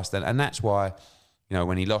 there's a trust. And that's why, you know,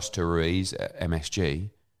 when he lost to Ruiz at MSG,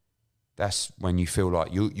 that's when you feel like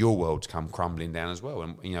your world's come crumbling down as well.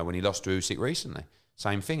 And, you know, when he lost to Usyk recently,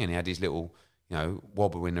 same thing. And he had his little, you know,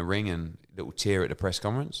 wobble in the ring and little tear at the press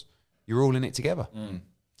conference. You're all in it together.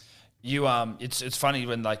 You it's funny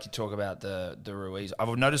when like you talk about the Ruiz.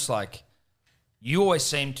 I've noticed like you always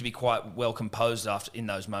seem to be quite well composed in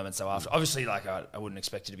those moments. So after, obviously, like I wouldn't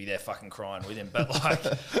expect you to be there fucking crying with him, but like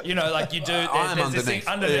you know, like you do. There's this thing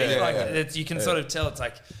underneath, you can sort of tell. It's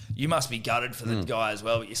like you must be gutted for the guy as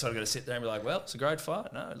well, but you sort of got to sit there and be like, well, it's a great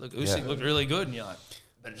fight. No, look, Usyk looked really good, and you're like,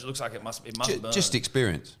 but it looks like it must burn. Just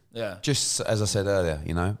experience. Yeah. Just as I said earlier,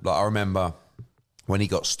 you know, like I remember when he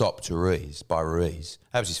got stopped to Ruiz,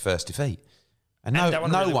 that was his first defeat. And no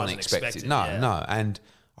really one expected. No. And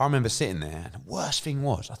I remember sitting there, and the worst thing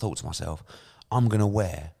was, I thought to myself, I'm going to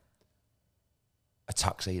wear a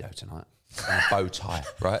tuxedo tonight and a bow tie,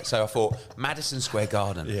 right? So I thought, Madison Square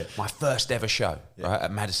Garden, my first ever show, right,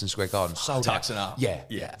 at Madison Square Garden. Sold out. Tuxing up.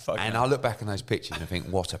 Yeah. And I look back on those pictures and think,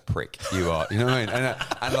 what a prick you are. You know what I mean?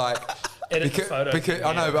 And like... because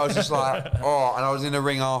I know, but I was just like, and I was in the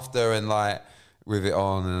ring after and like, with it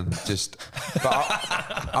on and just... But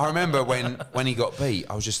I remember when he got beat,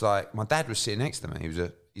 I was just like... My dad was sitting next to me.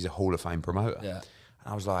 He's a Hall of Fame promoter. Yeah. And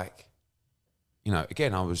I was like... You know,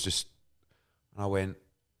 again, I was just... And I went,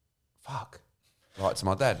 fuck. Like, to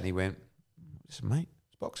my dad. And he went, listen, mate,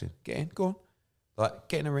 it's boxing. Get in, go on. Like,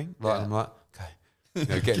 get in the ring. Like, I'm like, okay. You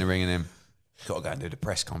know, get in the ring and then got to go and do the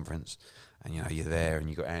press conference. And, you know, you're there and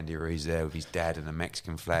you got Andy Ruiz there with his dad and the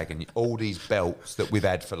Mexican flag and all these belts that we've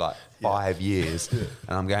had for like 5 years.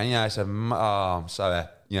 And I'm going, you know, I'm so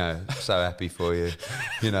happy for you.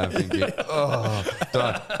 You know, I'm thinking,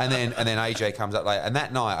 done. And then AJ comes up later. And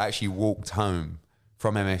that night I actually walked home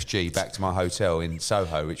from MSG back to my hotel in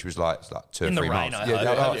Soho, which was like 2 or 3 miles.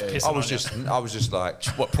 I was just like,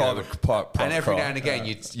 what private and every now and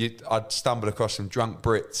again, I'd stumble across some drunk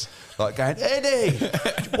Brits, like going, Eddie,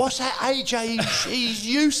 what's that AJ? He's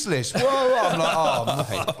useless. Whoa. I'm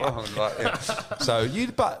like, oh mate. So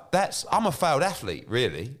I'm a failed athlete,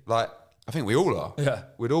 really. Like, I think we all are. Yeah.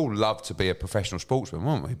 We'd all love to be a professional sportsman,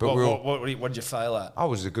 wouldn't we? But what did you fail at? I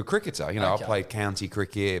was a good cricketer. You know, I played county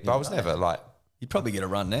cricket, but I was never like. You'd probably get a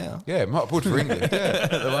run now. Yeah, I would for England. Yeah.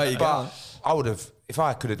 The way you go. I would have, if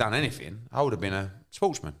I could have done anything, I would have been a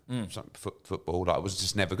sportsman. Football, like, I was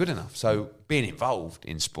just never good enough. So being involved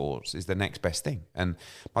in sports is the next best thing. And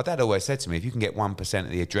my dad always said to me, if you can get 1% of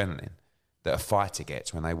the adrenaline that a fighter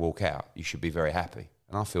gets when they walk out, you should be very happy.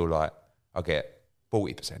 And I feel like I get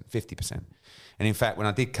 40%, 50%. And in fact, when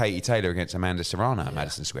I did Katie Taylor against Amanda Serrano at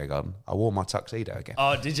Madison Square Garden, I wore my tuxedo again.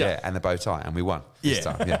 Oh, did you? Yeah, and the bow tie, and we won this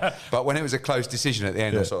time. Yeah. But when it was a close decision at the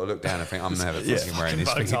end, I sort of looked down and think, I'm never fucking wearing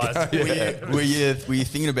this thing again. Were you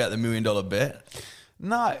thinking about the $1 million bet?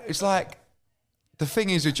 No, it's like, the thing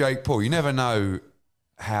is with Jake Paul, you never know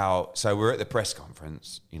how. So we're at the press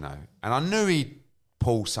conference, you know, and I knew he'd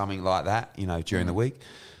pull something like that, you know, during the week.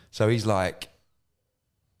 So he's like,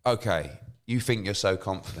 okay, you think you're so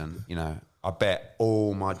confident, you know, I bet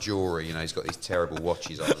all my jewellery, you know, he's got these terrible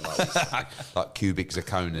watches on, like cubic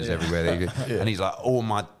zirconas everywhere. And he's like, all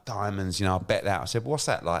my diamonds, you know, I bet that. I said, what's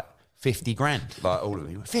that, like 50 grand? Like all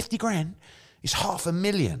of them. 50 grand? It's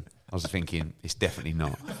 $500,000. I was thinking, it's definitely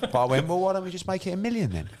not. But I went, well, why don't we just make it $1 million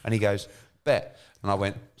then? And he goes, bet. And I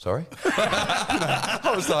went, sorry?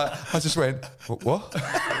 I was like, I just went, what?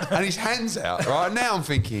 And his hand's out, right? And now I'm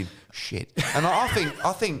thinking, shit. And I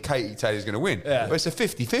think Katie Taylor's going to win. Yeah. But it's a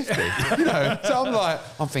 50-50, you know? So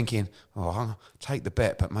I'm thinking, I'll take the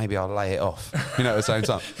bet, but maybe I'll lay it off, you know, at the same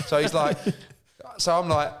time. So he's like, so I'm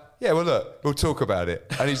like, yeah, well, look, we'll talk about it.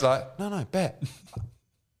 And he's like, no, bet.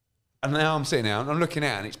 And now I'm sitting there and I'm looking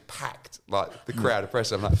out and it's packed, like the crowd of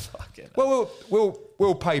press. I'm like, well,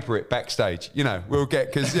 we'll paper it backstage, you know, we'll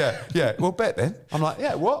get, because, we'll bet then. I'm like,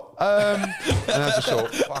 yeah, what? And I just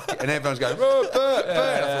thought, fuck it. And everyone's going, bet. And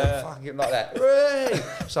I thought, fuck it, like that. Hooray!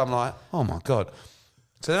 So I'm like, oh my God.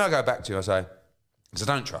 So then I go back to him, I say, because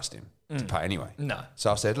I don't trust him to pay anyway. No.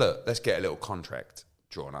 So I said, look, let's get a little contract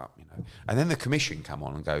drawn up, you know. And then the commission come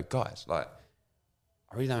on and go, guys, like,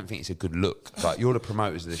 I really don't think it's a good look. Like, you're the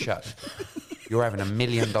promoters of the show. You're having $1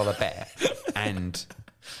 million bet, and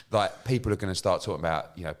like people are going to start talking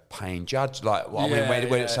about, you know, paying judge. Like,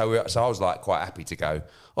 well, so I was like quite happy to go,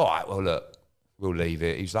 all right, well, look, we'll leave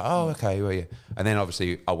it. He's like, oh, okay, well, yeah. And then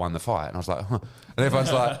obviously I won the fight, and I was like, huh. And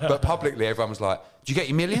everyone's like, but publicly everyone was like, did you get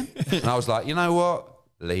your $1 million? And I was like, you know what?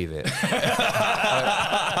 Leave it.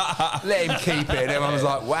 Let him keep it. And everyone was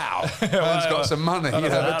like, wow, everyone's got some money. You know,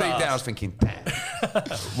 but deep down I was thinking, damn.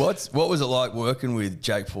 What was it like working with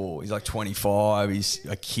Jake Paul? He's like 25. He's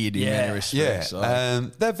a kid in many respects. Yeah,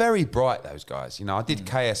 so. They're very bright, those guys. You know, I did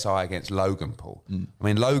KSI against Logan Paul. I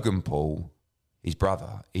mean, Logan Paul, his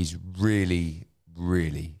brother, is really,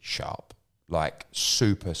 really sharp. Like,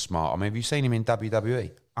 super smart. I mean, have you seen him in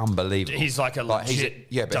WWE? Unbelievable. He's like a legit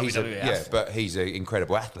but he's an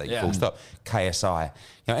incredible athlete, full stop. KSI.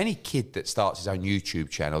 You know, any kid that starts his own YouTube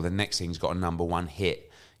channel, the next thing's got a #1 hit.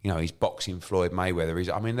 You know, he's boxing Floyd Mayweather.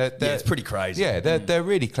 It's pretty crazy. Yeah, they're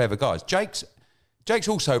really clever guys. Jake's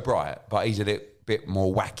also bright, but he's a little bit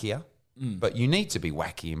more wackier. But you need to be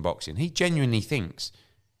wacky in boxing. He genuinely thinks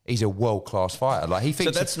he's a world-class fighter. Like, he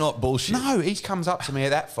thinks. So that's not bullshit. No, he comes up to me at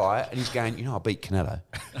that fight and he's going, you know, I beat Canelo.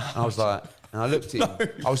 And I was like, and I looked at him.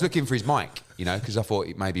 I was looking for his mic, you know, because I thought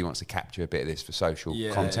maybe he wants to capture a bit of this for social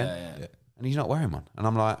content. Yeah. And he's not wearing one. And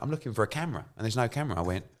I'm like, I'm looking for a camera, and there's no camera. I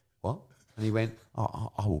went, what? And he went,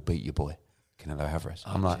 I will beat your boy, Canelo Alvarez.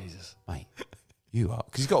 I'm like, Jesus. Mate, you are.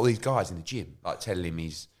 Because he's got all these guys in the gym, like, telling him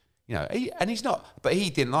he's, you know, and he's not. But he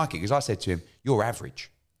didn't like it because I said to him, you're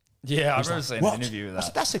average. Yeah, I've never seen an interview with that. I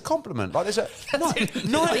said, that's a compliment. Like, there's a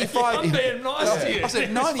 95. I'm being nice to you. I said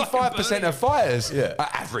 95% of fighters are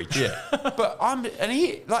average. Yeah,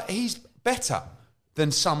 but he's better than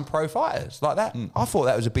some pro fighters like that. I thought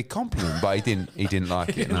that was a big compliment, but he didn't like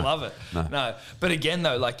it. He didn't love it. No. But again,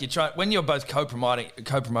 though, like, when you're both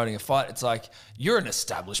co-promoting a fight, it's like you're an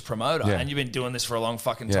established promoter and you've been doing this for a long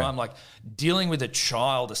fucking time. Like, dealing with a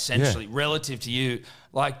child essentially relative to you.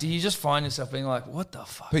 Like, do you just find yourself being like, what the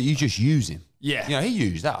fuck? But you just use him. Yeah. You know, he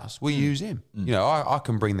used us. We use him. You know, I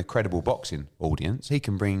can bring the credible boxing audience. He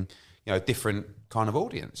can bring, you know, different kind of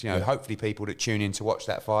audience. You know, hopefully people that tune in to watch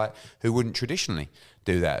that fight who wouldn't traditionally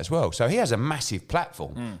do that as well. So he has a massive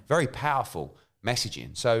platform, very powerful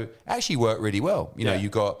messaging. So it actually worked really well. You know, you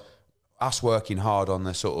got us working hard on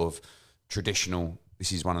the sort of traditional,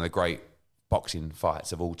 this is one of the great boxing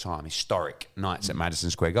fights of all time, historic nights at Madison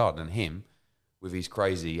Square Garden, and him with his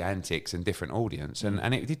crazy antics and different audience.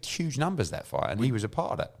 And it did huge numbers, that fight, and he was a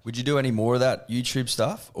part of that. Would you do any more of that YouTube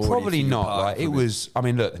stuff? Or probably not. Like, it was, I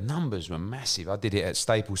mean, look, the numbers were massive. I did it at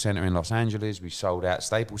Staples Center in Los Angeles. We sold out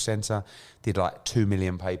Staples Center, did like 2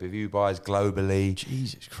 million pay-per-view buys globally.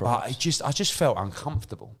 Jesus Christ. But I just felt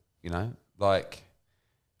uncomfortable, you know? Like,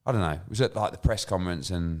 I don't know. It was at like the press conference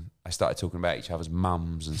and I started talking about each other's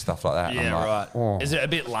mums and stuff like that. Yeah, like, right. Oh. Is it a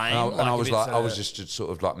bit lame? And I was like, I was just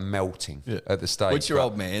sort of like melting at the stage. What's your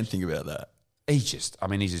old man think about that?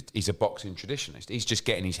 He's a boxing traditionalist. He's just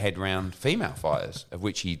getting his head around female fighters, of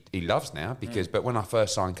which he loves now. But when I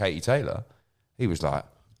first signed Katie Taylor, he was like,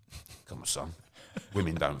 come on, son.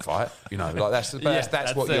 women don't fight. You know, like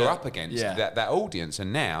that's what you're up against. Yeah. That audience.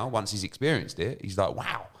 And now, once he's experienced it, he's like,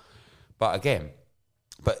 wow. But again,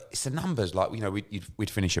 it's the numbers. Like, you know, we'd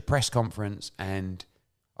finish a press conference, and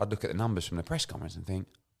I'd look at the numbers from the press conference and think,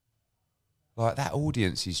 like, that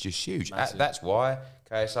audience is just huge. That's why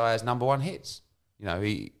KSI has number 1 hits. You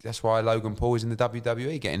know, that's why Logan Paul is in the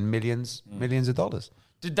WWE getting millions of dollars.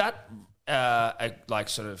 Did that like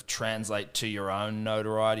sort of translate to your own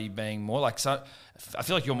notoriety being more like? So I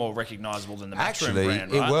feel like you're more recognizable than the Matchroom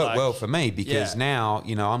brand, right? It worked well for me because now,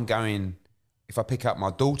 you know, I'm going. If I pick up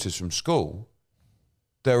my daughters from school,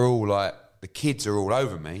 they're all like, the kids are all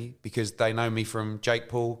over me because they know me from Jake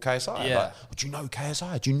Paul, KSI. Yeah. Like, do you know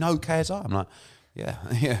KSI? Do you know KSI? I'm like, yeah.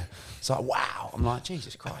 It's like, wow. I'm like,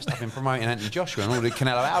 Jesus Christ, I've been promoting Anthony Joshua and all the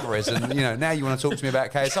Canelo Alvarez, and, you know, now you want to talk to me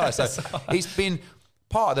about KSI. So it's been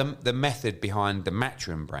part of the method behind the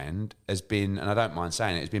Matchroom brand has been, and I don't mind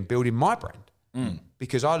saying it, has been building my brand.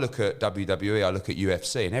 Because I look at WWE, I look at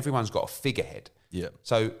UFC, and everyone's got a figurehead. Yeah.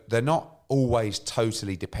 So they're not always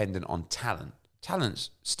totally dependent on talent. Talent's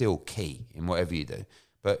still key in whatever you do.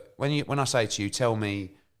 But when I say to you, tell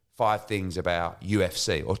me 5 things about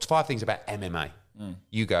UFC or 5 things about MMA,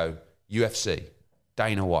 you go UFC,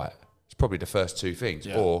 Dana White. It's probably the first 2 things,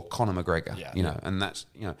 or Conor McGregor. You know, and that's,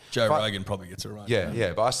 you know, Joe Rogan probably gets it right.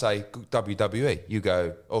 Yeah. But I say WWE, you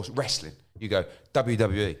go, or wrestling, you go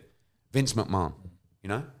WWE, Vince McMahon. You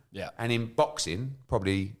know. Yeah. And in boxing,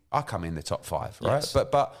 probably I come in the top 5, right? Yes.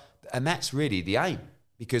 But and that's really the aim,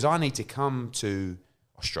 because I need to come to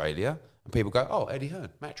Australia and people go, oh, Eddie Hearn,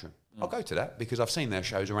 Matchroom. I'll go to that because I've seen their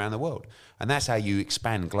shows around the world. And that's how you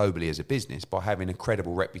expand globally as a business, by having a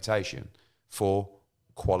credible reputation for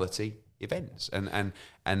quality events.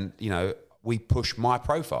 And you know, we push my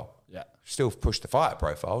profile. Yeah. Still push the fighter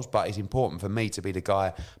profiles, but it's important for me to be the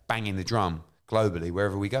guy banging the drum globally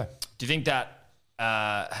wherever we go. Do you think that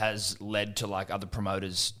has led to like other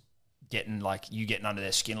promoters getting under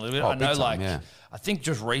their skin a little bit? I know, I think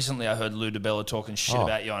just recently I heard Lou DiBella talking shit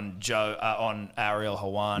about you on on Ariel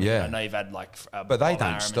Helwani. Yeah. I know you've had but they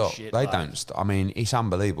don't stop. They don't stop. I mean, it's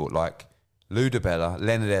unbelievable. Like Lou DiBella,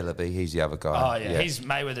 Leonard Ellaby, he's the other guy. Oh yeah, he's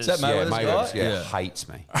Mayweather's. Is that Mayweather's guy? Hates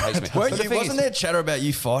me. Wasn't there chatter about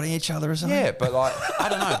you fighting each other or something? Yeah, but like, I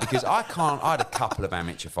don't know, because I had a couple of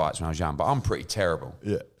amateur fights when I was young, but I'm pretty terrible.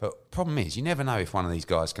 Yeah. But problem is, you never know if one of these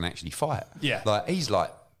guys can actually fight. Yeah.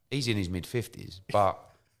 He's in his mid-50s, but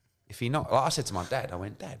if he not, like I said to my dad, I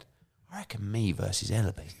went, Dad, I reckon me versus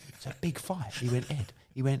Ellaby, it's a big fight. He went, Ed,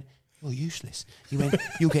 you're useless. He went,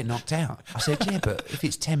 you'll get knocked out. I said, yeah, but if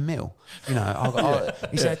it's 10 mil, you know,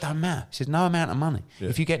 he said, it don't matter. He said, no amount of money. Yeah.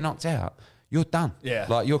 If you get knocked out, you're done. Yeah.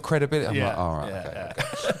 Like, your credibility. I'm like, all right,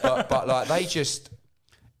 okay. But like, they just,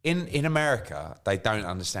 in America, they don't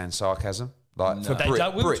understand sarcasm. Like, for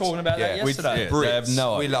we were talking about that yesterday. Brits, they have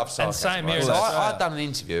no idea. We love sarcasm. And same here. So I'd done an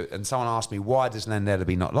interview and someone asked me, why does Leonard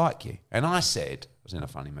Ellaby not like you? And I said, I was in a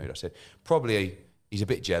funny mood, I said, probably he's a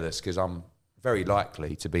bit jealous because I'm very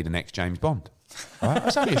likely to be the next James Bond. Right?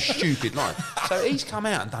 It's only a stupid line. So he's come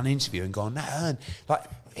out and done an interview and gone, like,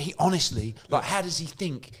 he honestly, like, how does he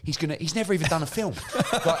think he's never even done a film?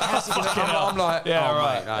 Like, how's he gonna, I'm like, yeah, oh,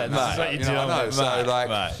 right. Mate, That's what you do. I know. So,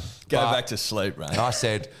 like, go back to sleep, right? I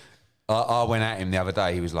said, I went at him the other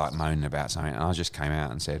day. He was like moaning about something, and I just came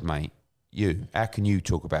out and said, mate, how can you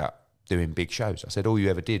talk about doing big shows? I said, all you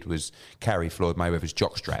ever did was carry Floyd Mayweather's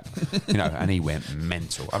jockstrap, you know, and he went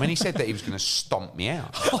mental. I mean, he said that he was going to stomp me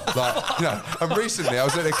out. Like, you know, and recently I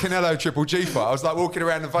was at a Canelo Triple G fight. I was like walking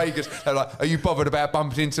around in Vegas. They were like, are you bothered about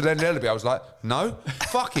bumping into Leonard Ellaby? I was like, no,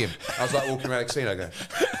 fuck him. I was like walking around the casino going,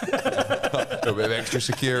 a little bit of extra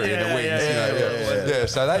security in the wings. Yeah.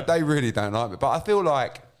 So they really don't like me. But I feel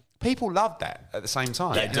like people love that at the same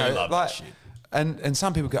time. They do love that shit. And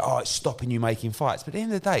some people go, oh, it's stopping you making fights. But at the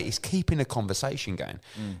end of the day, it's keeping the conversation going.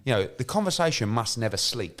 You know, the conversation must never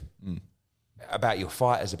sleep about your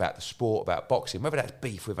fighters, about the sport, about boxing, whether that's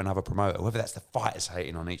beef with another promoter, whether that's the fighters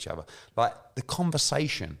hating on each other. Like, the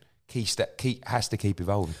conversation has to keep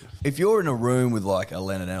evolving. If you're in a room with like a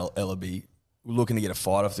Leonard Ellaby looking to get a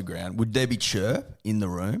fight off the ground, would there be chirp in the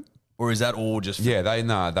room? Or is that all just... Yeah,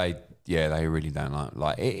 they really don't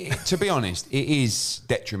like to be honest, it is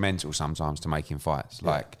detrimental sometimes to making fights.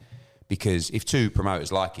 Like, because if two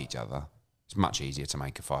promoters like each other, it's much easier to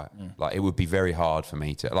make a fight. Like, it would be very hard for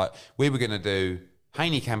me to, like, we were going to do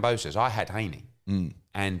Haney Kambosos. I had Haney.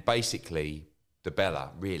 And basically DiBella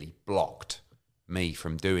really blocked me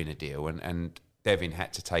from doing a deal, and Devin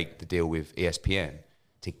had to take the deal with ESPN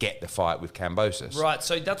to get the fight with Kambosos. Right,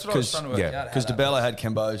 so that's what I was trying to work out. Because DiBella had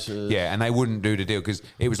Kambosos. Yeah, and they wouldn't do the deal because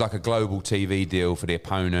it was like a global TV deal for the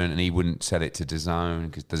opponent, and he wouldn't sell it to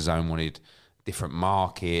DAZN because DAZN wanted different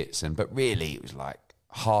markets, but really it was like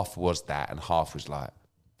half was that and half was like,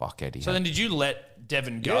 fuck Eddie. So then did you let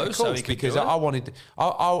Devin go? Yeah, of course, so he could because do it? I wanted.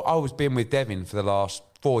 I was been with Devin for the last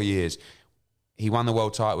 4 years. He won the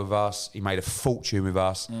world title with us. He made a fortune with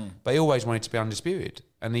us, but he always wanted to be undisputed.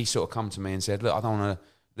 And he sort of come to me and said, "Look, I don't want to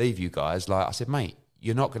leave you guys." Like I said, "Mate,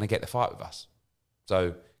 you're not going to get the fight with us.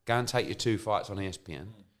 So go and take your 2 fights on ESPN,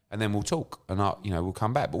 and then we'll talk, and we'll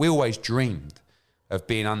come back." But we always dreamed of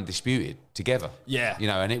being undisputed together. Yeah.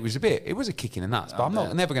 And it was a kick in the nuts. But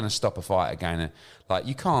I'm never going to stop a fight again. Like,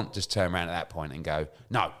 you can't just turn around at that point and go,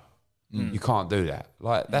 no, you can't do that.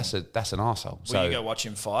 Like, that's an arsehole. Will you go watch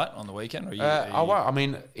him fight on the weekend? Or I won't. I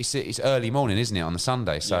mean, it's early morning, isn't it, on the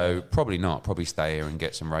Sunday? So probably not. Probably stay here and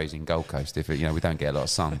get some rays in Gold Coast if we don't get a lot of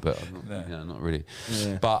sun. But not really.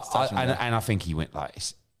 Yeah. But I think he went like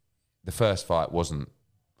the first fight wasn't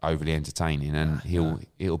overly entertaining, and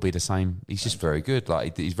it'll be the same. He's just very good.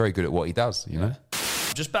 Like, he's very good at what he does. You know.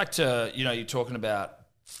 Just back to you're talking about.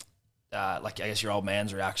 Like, I guess your old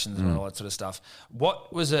man's reactions and all that sort of stuff.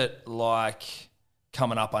 What was it like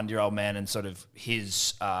coming up under your old man and sort of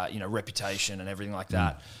his, reputation and everything like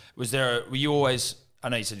that? Were you always, I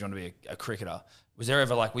know you said you want to be a cricketer. Was there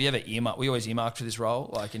ever were you always earmarked for this role,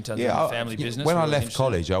 like in terms of the family business? When I left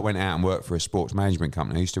college, I went out and worked for a sports management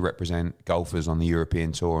company. I used to represent golfers on the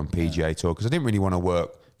European Tour and PGA Tour because I didn't really want to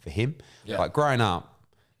work for him. Yeah. Like, growing up,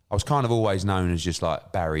 I was kind of always known as just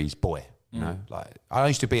like Barry's boy. You know, like, I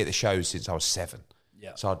used to be at the shows since I was 7.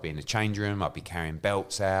 Yeah. So I'd be in the change room, I'd be carrying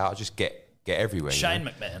belts out, I'd just get everywhere. Shane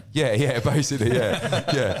McMahon. Yeah, basically,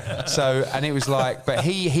 yeah. So, and it was like, but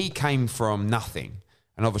he came from nothing.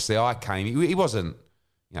 And obviously he wasn't,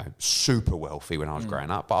 super wealthy when I was growing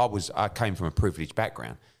up, but I came from a privileged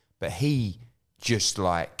background. But he just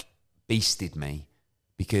like beasted me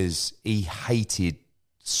because he hated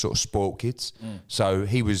sort of spoiled kids. So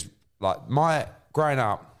he was like, growing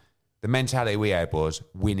up, the mentality we had was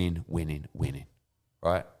winning,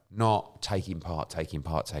 right? Not taking part. There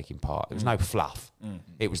was no fluff.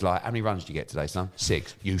 It was like, how many runs did you get today, son?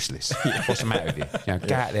 6. Useless. What's the matter with you?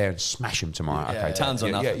 Go out there and smash them tomorrow. Okay, tons of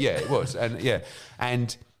nothing. Yeah, it was.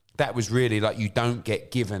 And that was really like, you don't get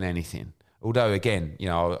given anything. Although, again,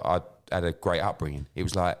 I had a great upbringing. It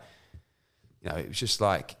was like, it was just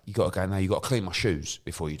like, you got to go, no, you got to clean my shoes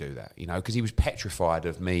before you do that, because he was petrified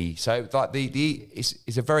of me. So like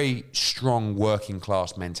it's a very strong working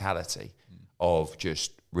class mentality of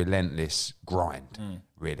just relentless grind,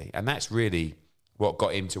 really. And that's really what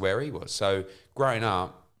got him to where he was. So growing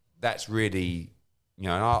up, that's really, and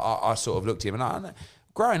I sort of looked at him, and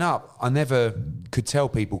growing up, I never could tell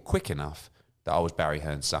people quick enough that I was Barry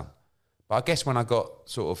Hearn's son. But I guess when I got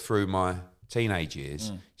sort of through my teenage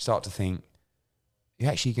years, you start to think, you're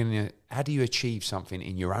actually going to, how do you achieve something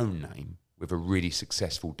in your own name with a really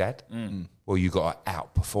successful dad? Well, you got to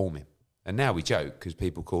outperform him. And now we joke because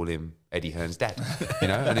people call him Eddie Hearn's dad,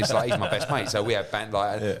 and it's like, he's my best mate. So we have band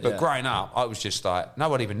but growing up, I was just like, no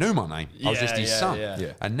one even knew my name. I was just his son.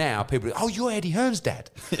 Yeah. And now people are, oh, you're Eddie Hearn's dad.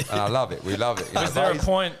 And I love it. We love it. Was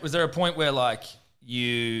there a point where like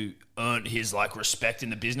you earned his like respect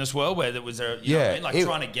in the business world, where there was trying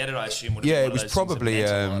to get it, I assume would have been it was probably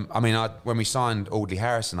when we signed Audley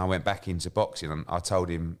Harrison, I went back into boxing and I told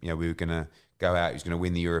him we were going to go out, he was going to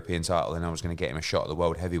win the European title, and I was going to get him a shot at the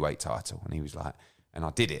world heavyweight title. And he was like, and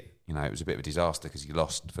I did it. It was a bit of a disaster because he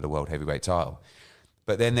lost for the world heavyweight title.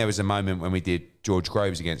 But then there was a moment when we did George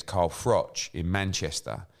Groves against Carl Froch in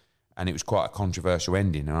Manchester, and it was quite a controversial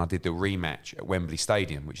ending. And I did the rematch at Wembley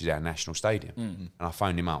Stadium, which is our national stadium. And I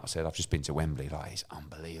phoned him up. I said, I've just been to Wembley. Like, it's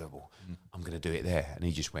unbelievable. I'm going to do it there. And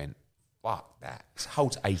he just went, fuck that. It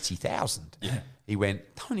holds 80,000. Yeah. He went,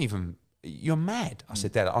 you're mad. I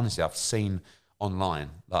said, Dad, honestly, I've seen online,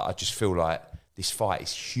 like, I just feel like this fight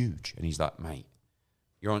is huge. And he's like, mate,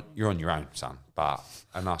 you're on your own, son.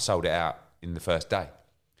 And I sold it out in the first day.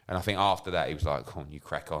 And I think after that, he was like, come on, you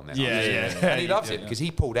crack on then. And he loves it because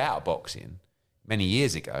he pulled out of boxing many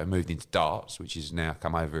years ago and moved into darts, which has now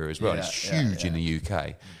come over here as well. It's huge in the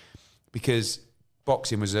UK because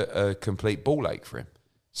boxing was a complete ball ache for him.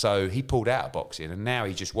 So he pulled out of boxing and now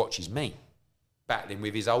he just watches me battling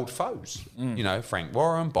with his old foes. Frank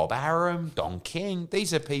Warren, Bob Arum, Don King.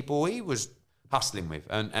 These are people he was hustling with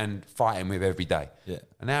and fighting with every day. Yeah.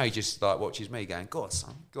 And now he just like watches me going, go on,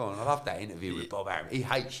 son, go on. I love that interview with Bob Arum. He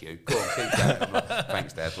hates you. Go on, keep going. I'm like,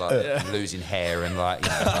 thanks, Dad. Like, I'm losing hair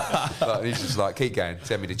and he's just like, keep going.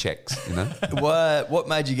 Send me the checks, What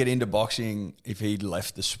made you get into boxing if he'd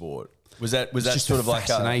left the sport? Was that just sort of like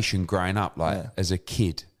fascination growing up, as a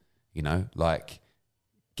kid, like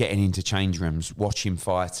getting into change rooms, watching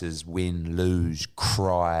fighters win, lose,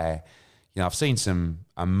 cry. I've seen some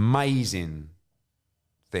amazing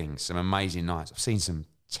things, some amazing nights. I've seen some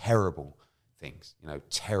terrible things,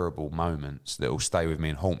 terrible moments that will stay with me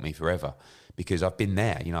and haunt me forever because I've been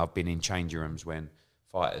there. I've been in changing rooms when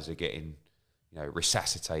fighters are getting,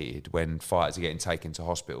 resuscitated, when fighters are getting taken to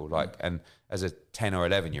hospital. And as a 10 or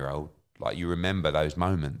 11-year-old, you remember those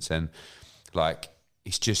moments. And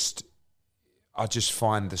it's just, I just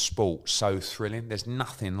find the sport so thrilling. There's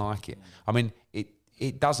nothing like it. I mean,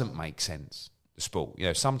 it doesn't make sense, the sport.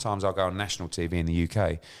 Sometimes I'll go on national TV in the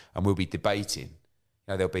UK and we'll be debating.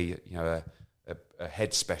 There'll be, a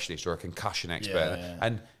head specialist or a concussion expert.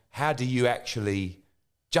 And how do you actually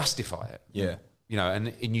justify it? Yeah.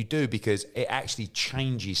 And you do, because it actually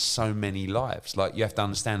changes so many lives. You have to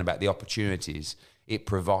understand about the opportunities it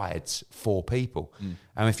provides for people.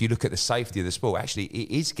 And if you look at the safety of the sport, actually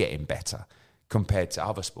it is getting better compared to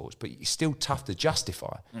other sports, but it's still tough to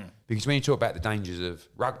justify. Because when you talk about the dangers of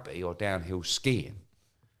rugby or downhill skiing,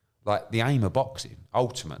 the aim of boxing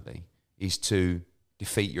ultimately is to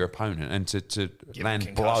defeat your opponent and to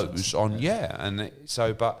land blows on, and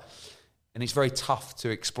it's very tough to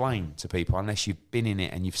explain to people unless you've been in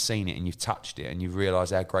it and you've seen it and you've touched it and you've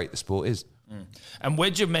realised how great the sport is. And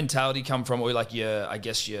where'd your mentality come from, or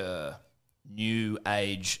your new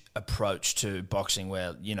age approach to boxing,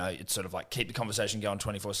 where it's sort of keep the conversation going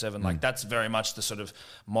 24/7? That's very much the sort of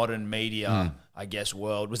modern media, I guess,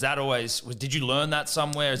 world. Was that always? Did you learn that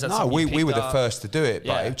somewhere? Is that no? We were the first to do it,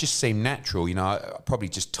 but it just seemed natural. Probably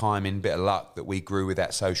just timing, bit of luck that we grew with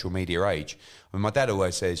that social media age. I mean, my dad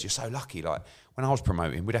always says, "You're so lucky." When I was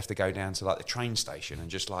promoting, we'd have to go down to the train station and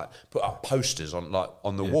just put up posters on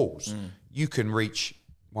the walls. You can reach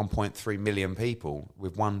 1.3 million people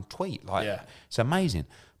with one tweet. It's amazing.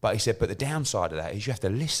 But he said, but the downside of that is you have to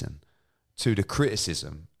listen to the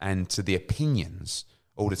criticism and to the opinions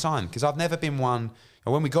all the time. Because I've never been one,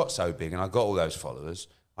 and when we got so big and I got all those followers,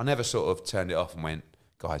 I never sort of turned it off and went,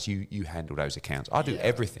 guys, you handle those accounts. I do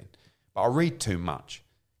everything. But I read too much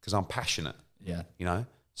because I'm passionate.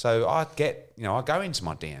 So I go into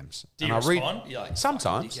my DMs. Do you respond?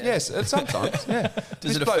 Sometimes, yes. Sometimes, yeah.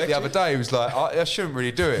 This bloke the other day was like, I shouldn't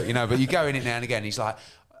really do it, but you go in it now and again. He's like,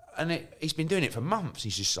 he's been doing it for months.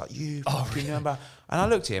 He's just like, remember? And I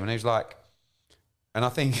looked at him and he was like, and I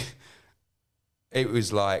think it was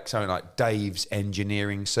something like Dave's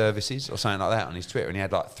Engineering Services or something like that on his Twitter, and he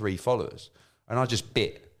had 3 followers. And I just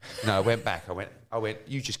bit. I went back. I went,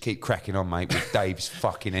 you just keep cracking on, mate, with Dave's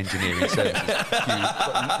fucking Engineering Services.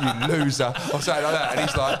 you loser. Or something like that. And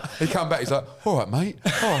he's like, he come back, he's like, all right, mate.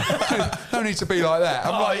 No need to be like that.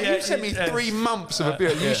 I'm you sent me 3 months of a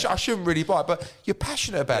beer. I shouldn't really buy it, but you're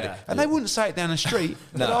passionate about it. And they wouldn't say it down the street.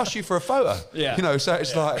 They'd ask you for a photo. So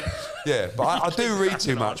it's but I do read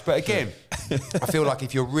too much. But again, I feel like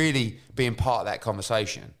if you're really being part of that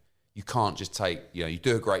conversation, you can't just take, you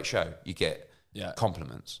do a great show, you get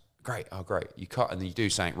compliments. Great, great. You can't, and then you do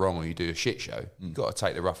something wrong or you do a shit show. You've got to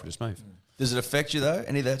take the rough with the smooth. Does it affect you though?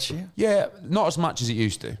 Any of that shit? Yeah, not as much as it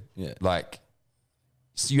used to. Yeah.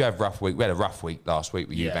 So you have rough week. We had a rough week last week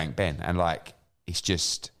with Eubank Ben, and it's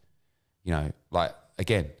just,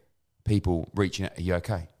 again, people reaching out, are you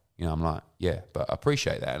okay? I'm like, yeah, but I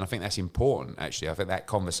appreciate that, and I think that's important. Actually, I think that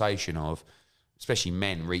conversation of, especially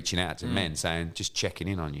men reaching out to men saying, just checking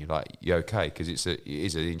in on you, you okay? Because it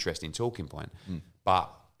is an interesting talking point.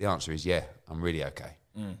 But the answer is, yeah, I'm really okay.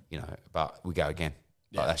 But we go again.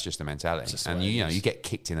 That's just the mentality. And you get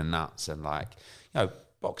kicked in the nuts, and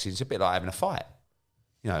boxing's a bit like having a fight.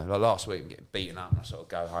 Last week I'm getting beaten up and I sort of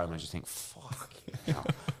go home and I just think, fuck.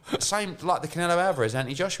 Same like the Canelo Alvarez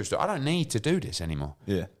Anthony Joshua story. I don't need to do this anymore.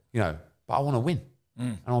 Yeah. But I want to win.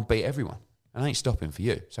 And I want to beat everyone. And I ain't stopping for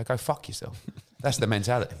you. So go fuck yourself. That's the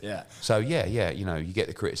mentality. Yeah. So you get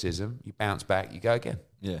the criticism, you bounce back, you go again.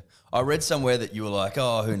 Yeah. I read somewhere that you were like,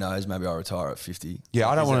 oh, who knows, maybe I'll retire at 50. Yeah,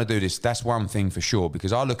 I don't want to do this. That's one thing for sure,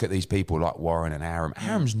 because I look at these people like Warren and Aram.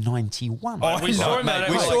 Aram's 91. Oh, we saw him, mate.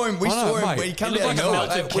 We saw him. When he came down. Like a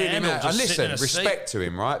melted candle. And listen, respect to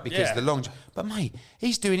him, right? Because the long... But, mate,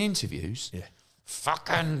 he's doing interviews. Yeah.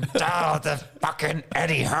 Fucking the fucking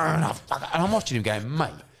Eddie Hearn. And I'm watching him going,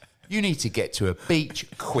 mate, you need to get to a beach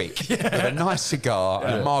quick with a nice cigar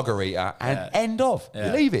and a margarita and end of.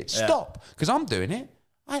 Leave it. Stop. Because I'm doing it.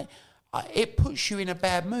 It puts you in a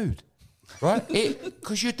bad mood, right?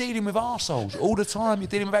 Because you're dealing with arseholes all the time. You're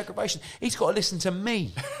dealing with aggravation. He's got to listen to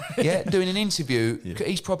me, doing an interview.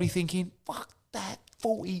 He's probably thinking, fuck that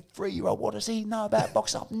 43-year-old. What does he know about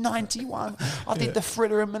boxing? I'm 91. I did the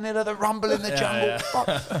Thriller in Manila, the Rumble in the Jungle.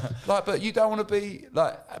 Fuck. But you don't want to be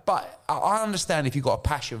like... But I understand if you've got a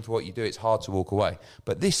passion for what you do, it's hard to walk away.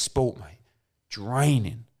 But this sport, mate,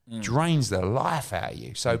 drains the life out of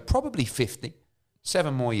you. So probably 50.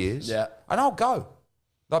 7 more years, and I'll go.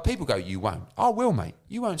 Like people go, you won't. I will, mate.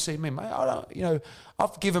 You won't see me, mate. I don't. You know,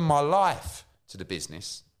 I've given my life to the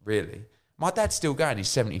business. Really, my dad's still going. He's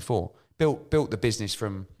 74. Built the business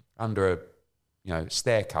from under a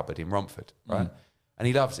stair cupboard in Romford, right? And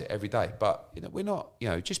he loves it every day. But we're not.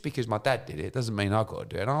 Just because my dad did it doesn't mean I've got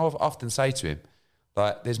to do it. And I often say to him,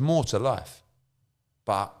 like, there's more to life,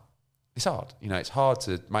 but it's hard. It's hard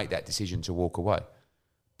to make that decision to walk away.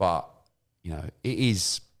 But it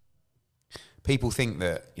is. People think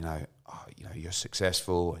that, you're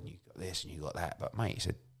successful and you got this and you got that. But, mate, it's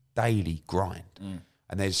a daily grind.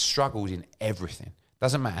 And there's struggles in everything.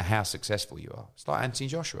 Doesn't matter how successful you are. It's like Anthony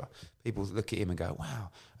Joshua. People look at him and go, wow.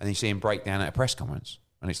 And then you see him break down at a press conference.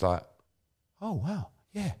 And it's like, oh, wow,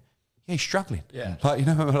 yeah, he's struggling. Yeah.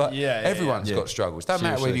 Everyone's got struggles. Doesn't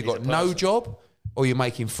matter whether you've got no job or you're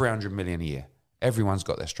making 300 million a year. Everyone's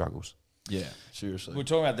got their struggles. Yeah, seriously. We're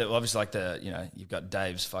talking about obviously you've got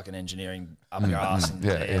Dave's fucking engineering up your ass. And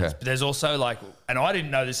but there's also and I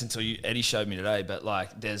didn't know this until Eddie showed me today, but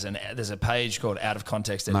there's a page called Out of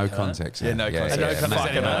Context. No context. Yeah, no context.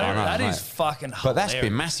 Yeah, That is fucking hilarious. But that's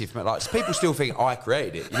been massive. Like, people still think I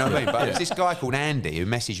created it. You know what I mean? But it's this guy called Andy who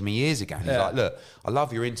messaged me years ago. And he's like, look, I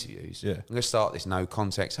love your interviews. Yeah. I'm going to start this No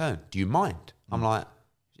Context Hearn. Do you mind? I'm like,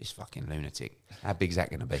 this fucking lunatic. How big's that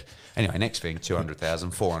going to be? Anyway, next thing, 200,000,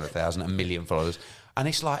 400,000, 1 million followers. And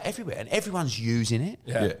it's like everywhere. And everyone's using it.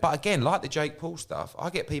 Yeah. But again, like the Jake Paul stuff, I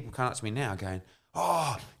get people coming up to me now going,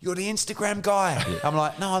 oh, you're the Instagram guy. Yeah. I'm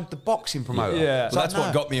like, no, I'm the boxing promoter. Yeah. So that's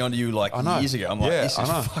what got me onto you years ago. I'm like, this is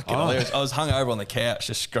fucking hilarious. I was hungover on the couch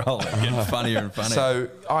just scrolling, getting funnier and funnier. So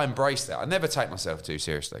I embrace that. I never take myself too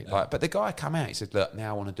seriously. No. But the guy come out, he said, look, now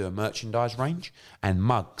I want to do a merchandise range and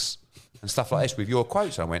mugs and stuff like this with your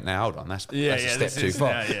quotes. I went, now hold on, that's a step too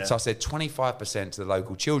far. So I said 25% to the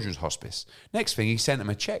local children's hospice. Next thing, he sent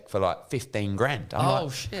them a check for like 15 grand. I'm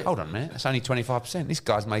like, shit. Hold on a minute, that's only 25%. This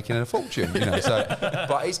guy's making a fortune, So,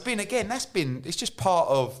 but it's been, again, it's just part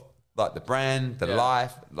of like the brand, the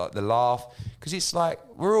life, like the laugh, because it's like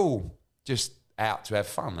we're all just out to have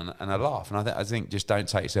fun and a laugh, and I think just don't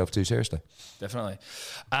take yourself too seriously. Definitely.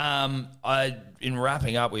 In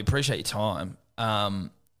wrapping up, we appreciate your time.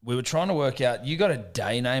 We were trying to work out, you got a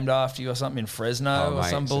day named after you or something in Fresno or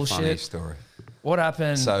some bullshit. It's a funny story. What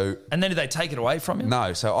happened? And then did they take it away from you?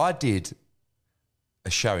 No, so I did a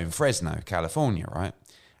show in Fresno, California, right?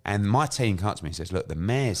 And my team comes to me and says, look, the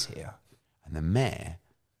mayor's here, and the mayor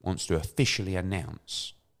wants to officially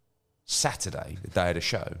announce Saturday, the day of the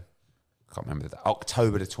show, I can't remember,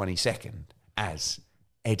 October the 22nd, as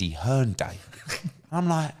Eddie Hearn Day. I'm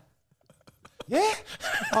like, yeah,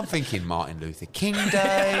 I'm thinking Martin Luther King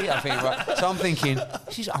Day. I'm thinking,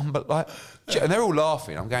 this is unbelievable. And they're all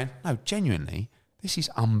laughing. I'm going, no, genuinely, this is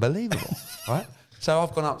unbelievable, right? So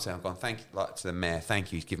I've gone up to him. I've gone, thank you, to the mayor.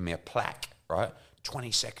 Thank you. He's given me a plaque, right?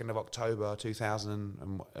 22nd of October,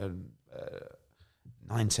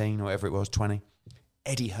 2019 or whatever it was, 20.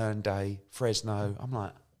 Eddie Hearn Day, Fresno. I'm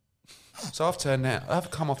like, so I've turned out.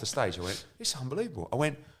 I've come off the stage. I went, this is unbelievable. I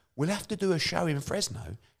went, we'll have to do a show in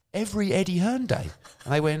Fresno every Eddie Hearn Day.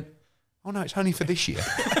 And they went, oh no, it's only for this year.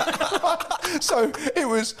 So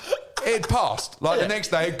it passed. The next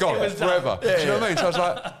day it gone forever. Do you know what I mean? So I was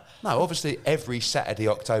like, no, obviously every Saturday,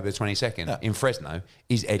 October 22nd in Fresno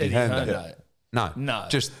is Eddie Hearn Day. No.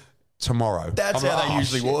 Just tomorrow. That's how they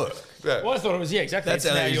usually work. Yeah. Well, I thought it was, exactly. That's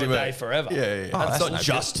now your day forever. Yeah. That's not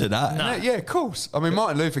just today. No. Yeah, of course. I mean,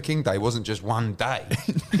 Martin Luther King Day wasn't just one day.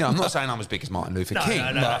 I'm not saying I'm as big as Martin Luther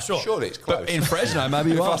King. No, sure. Surely it's close. But in Fresno,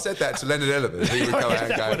 maybe if I said that to Leonard Ellerman, he would go out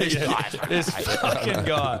and go, this fucking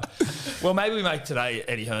guy. Well, maybe we make today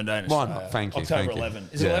Eddie Hearn Day. Why not? Thank you. October 11.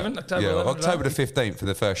 Is it 11? October 11? October the 15th for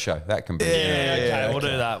the first show. That can be. Okay, we'll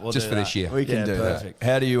do that. Just for this year. We can do that.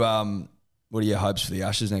 How do you, what are your hopes for the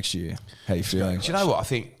Ashes next year? How are you feeling? Do you know what? I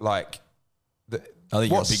think,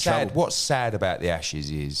 what's sad about the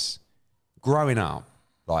Ashes is growing up,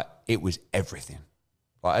 it was everything.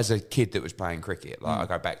 As a kid that was playing cricket, I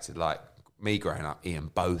go back to me growing up,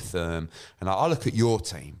 Ian Botham, and I look at your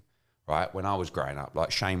team, right? When I was growing up,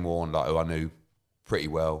 Shane Warne, who I knew pretty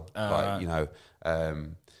well,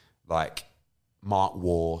 Mark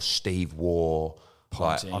Waugh, Steve Waugh,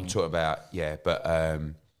 I'm talking about,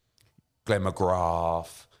 Glenn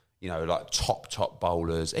McGrath. Top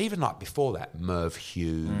bowlers, even before that, Merv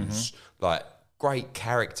Hughes, great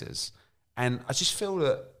characters. And I just feel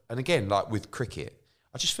that, and again, with cricket,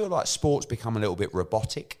 I just feel like sport's become a little bit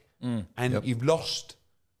robotic. And you've lost,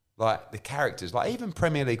 the characters. Even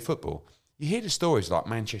Premier League football, you hear the stories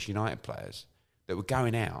Manchester United players that were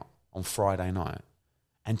going out on Friday night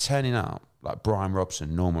and turning up like Brian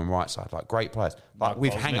Robson, Norman Whiteside, like great players. Like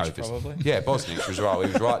with Bosnich, hangovers. probably. Yeah, Bosnich was right.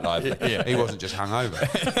 He was right, like he wasn't just hungover.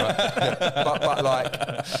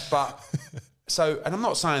 So, and I'm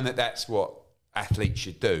not saying that that's what athletes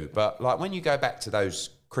should do, but like when you go back to those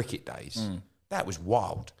cricket days, that was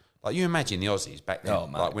wild. Like you imagine the Aussies back then. Oh,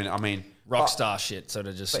 mate. Like when rock star shit, sort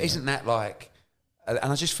of just. But isn't that like? And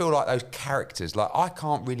I just feel like those characters. Like I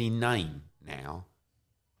can't really name now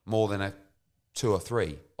more than 2 or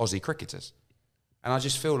 3 Aussie cricketers, and I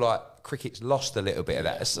just feel like cricket's lost a little bit of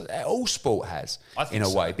that. All sport has, in a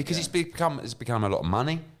way, because it's become a lot of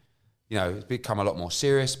money. You know, it's become a lot more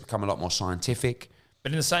serious, become a lot more scientific.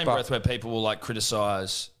 But in the same breath where people will like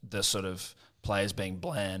criticise the sort of players being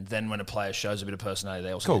bland, then when a player shows a bit of personality,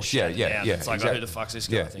 they also Yeah. It's like, exactly. oh, who the fuck's this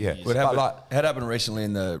guy? Yeah, I think yeah. he is. What happened recently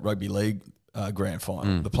in the rugby league grand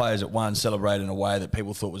final? The players that won celebrated in a way that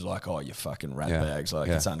people thought was like, "Oh, you fucking rat bags!" Like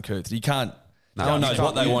it's uncouth. You can't. No one knows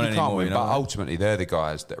what they want anymore. Win, you know? But ultimately, they're the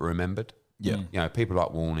guys that are remembered. Yeah. You know, people like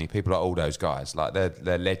Warney, people like all those guys, like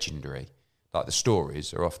they're legendary. Like the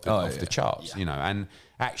stories are off the charts, you know. And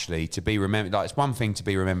actually, to be remembered, like it's one thing to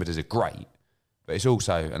be remembered as a great, but it's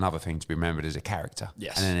also another thing to be remembered as a character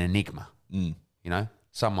and an enigma. You know,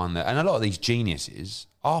 someone that, and a lot of these geniuses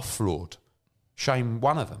are flawed. Shame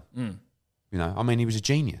one of them. You know, I mean, he was a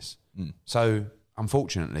genius. So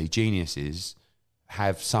unfortunately, geniuses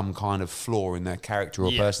have some kind of flaw in their character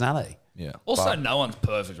or personality. Yeah. Also, no one's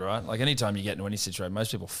perfect, right? Like anytime you get into any situation,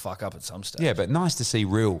 most people fuck up at some stage. Yeah, but nice to see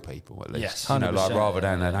real people at least. Yes, you know, like 100%, rather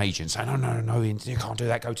than an agent saying, no, you can't do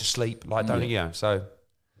that, go to sleep. Like, don't you know? So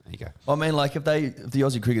there you go. I mean, like if the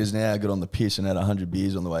Aussie cricketers now got on the piss and had 100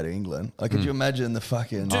 beers on the way to England, like could you imagine the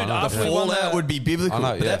fucking the fallout would be biblical?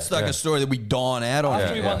 I know, but that's like a story that we dine out on.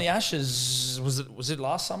 After we won the Ashes, was it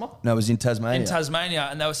last summer? No, it was in Tasmania. In Tasmania,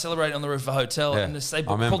 and they were celebrating on the roof of a hotel, and they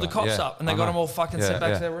pulled the cops up, and they got them all fucking sent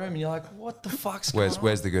back to their room, and you're like, what the fuck's going on?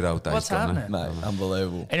 Where's the good old days? What's happening? Mate,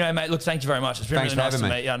 unbelievable. Anyway, mate, look, thank you very much. It's been Thanks really for nice to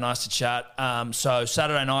having meet you. Nice to chat. So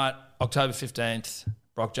Saturday night, October 15th,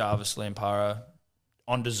 Brock Jarvis, Liam Paro,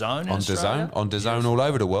 on DAZN On DAZN all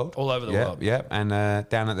over the world. All over the world. Yeah, and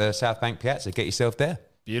down at the South Bank Piazza, get yourself there.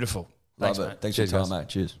 Beautiful. Love Thanks, it. mate. Thanks for your time, mate.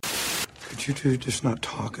 Cheers. Could you two just not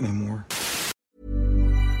talk anymore?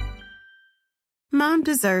 Mom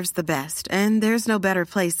deserves the best, and there's no better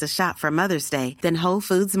place to shop for Mother's Day than Whole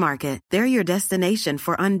Foods Market. They're your destination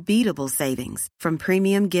for unbeatable savings, from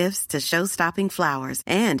premium gifts to show-stopping flowers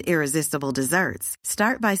and irresistible desserts.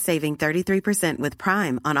 Start by saving 33% with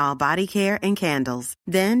Prime on all body care and candles.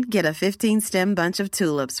 Then get a 15-stem bunch of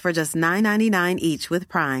tulips for just $9.99 each with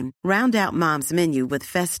Prime. Round out Mom's menu with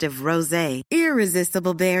festive rosé,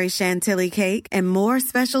 irresistible berry chantilly cake, and more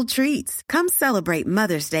special treats. Come celebrate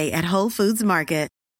Mother's Day at Whole Foods Market.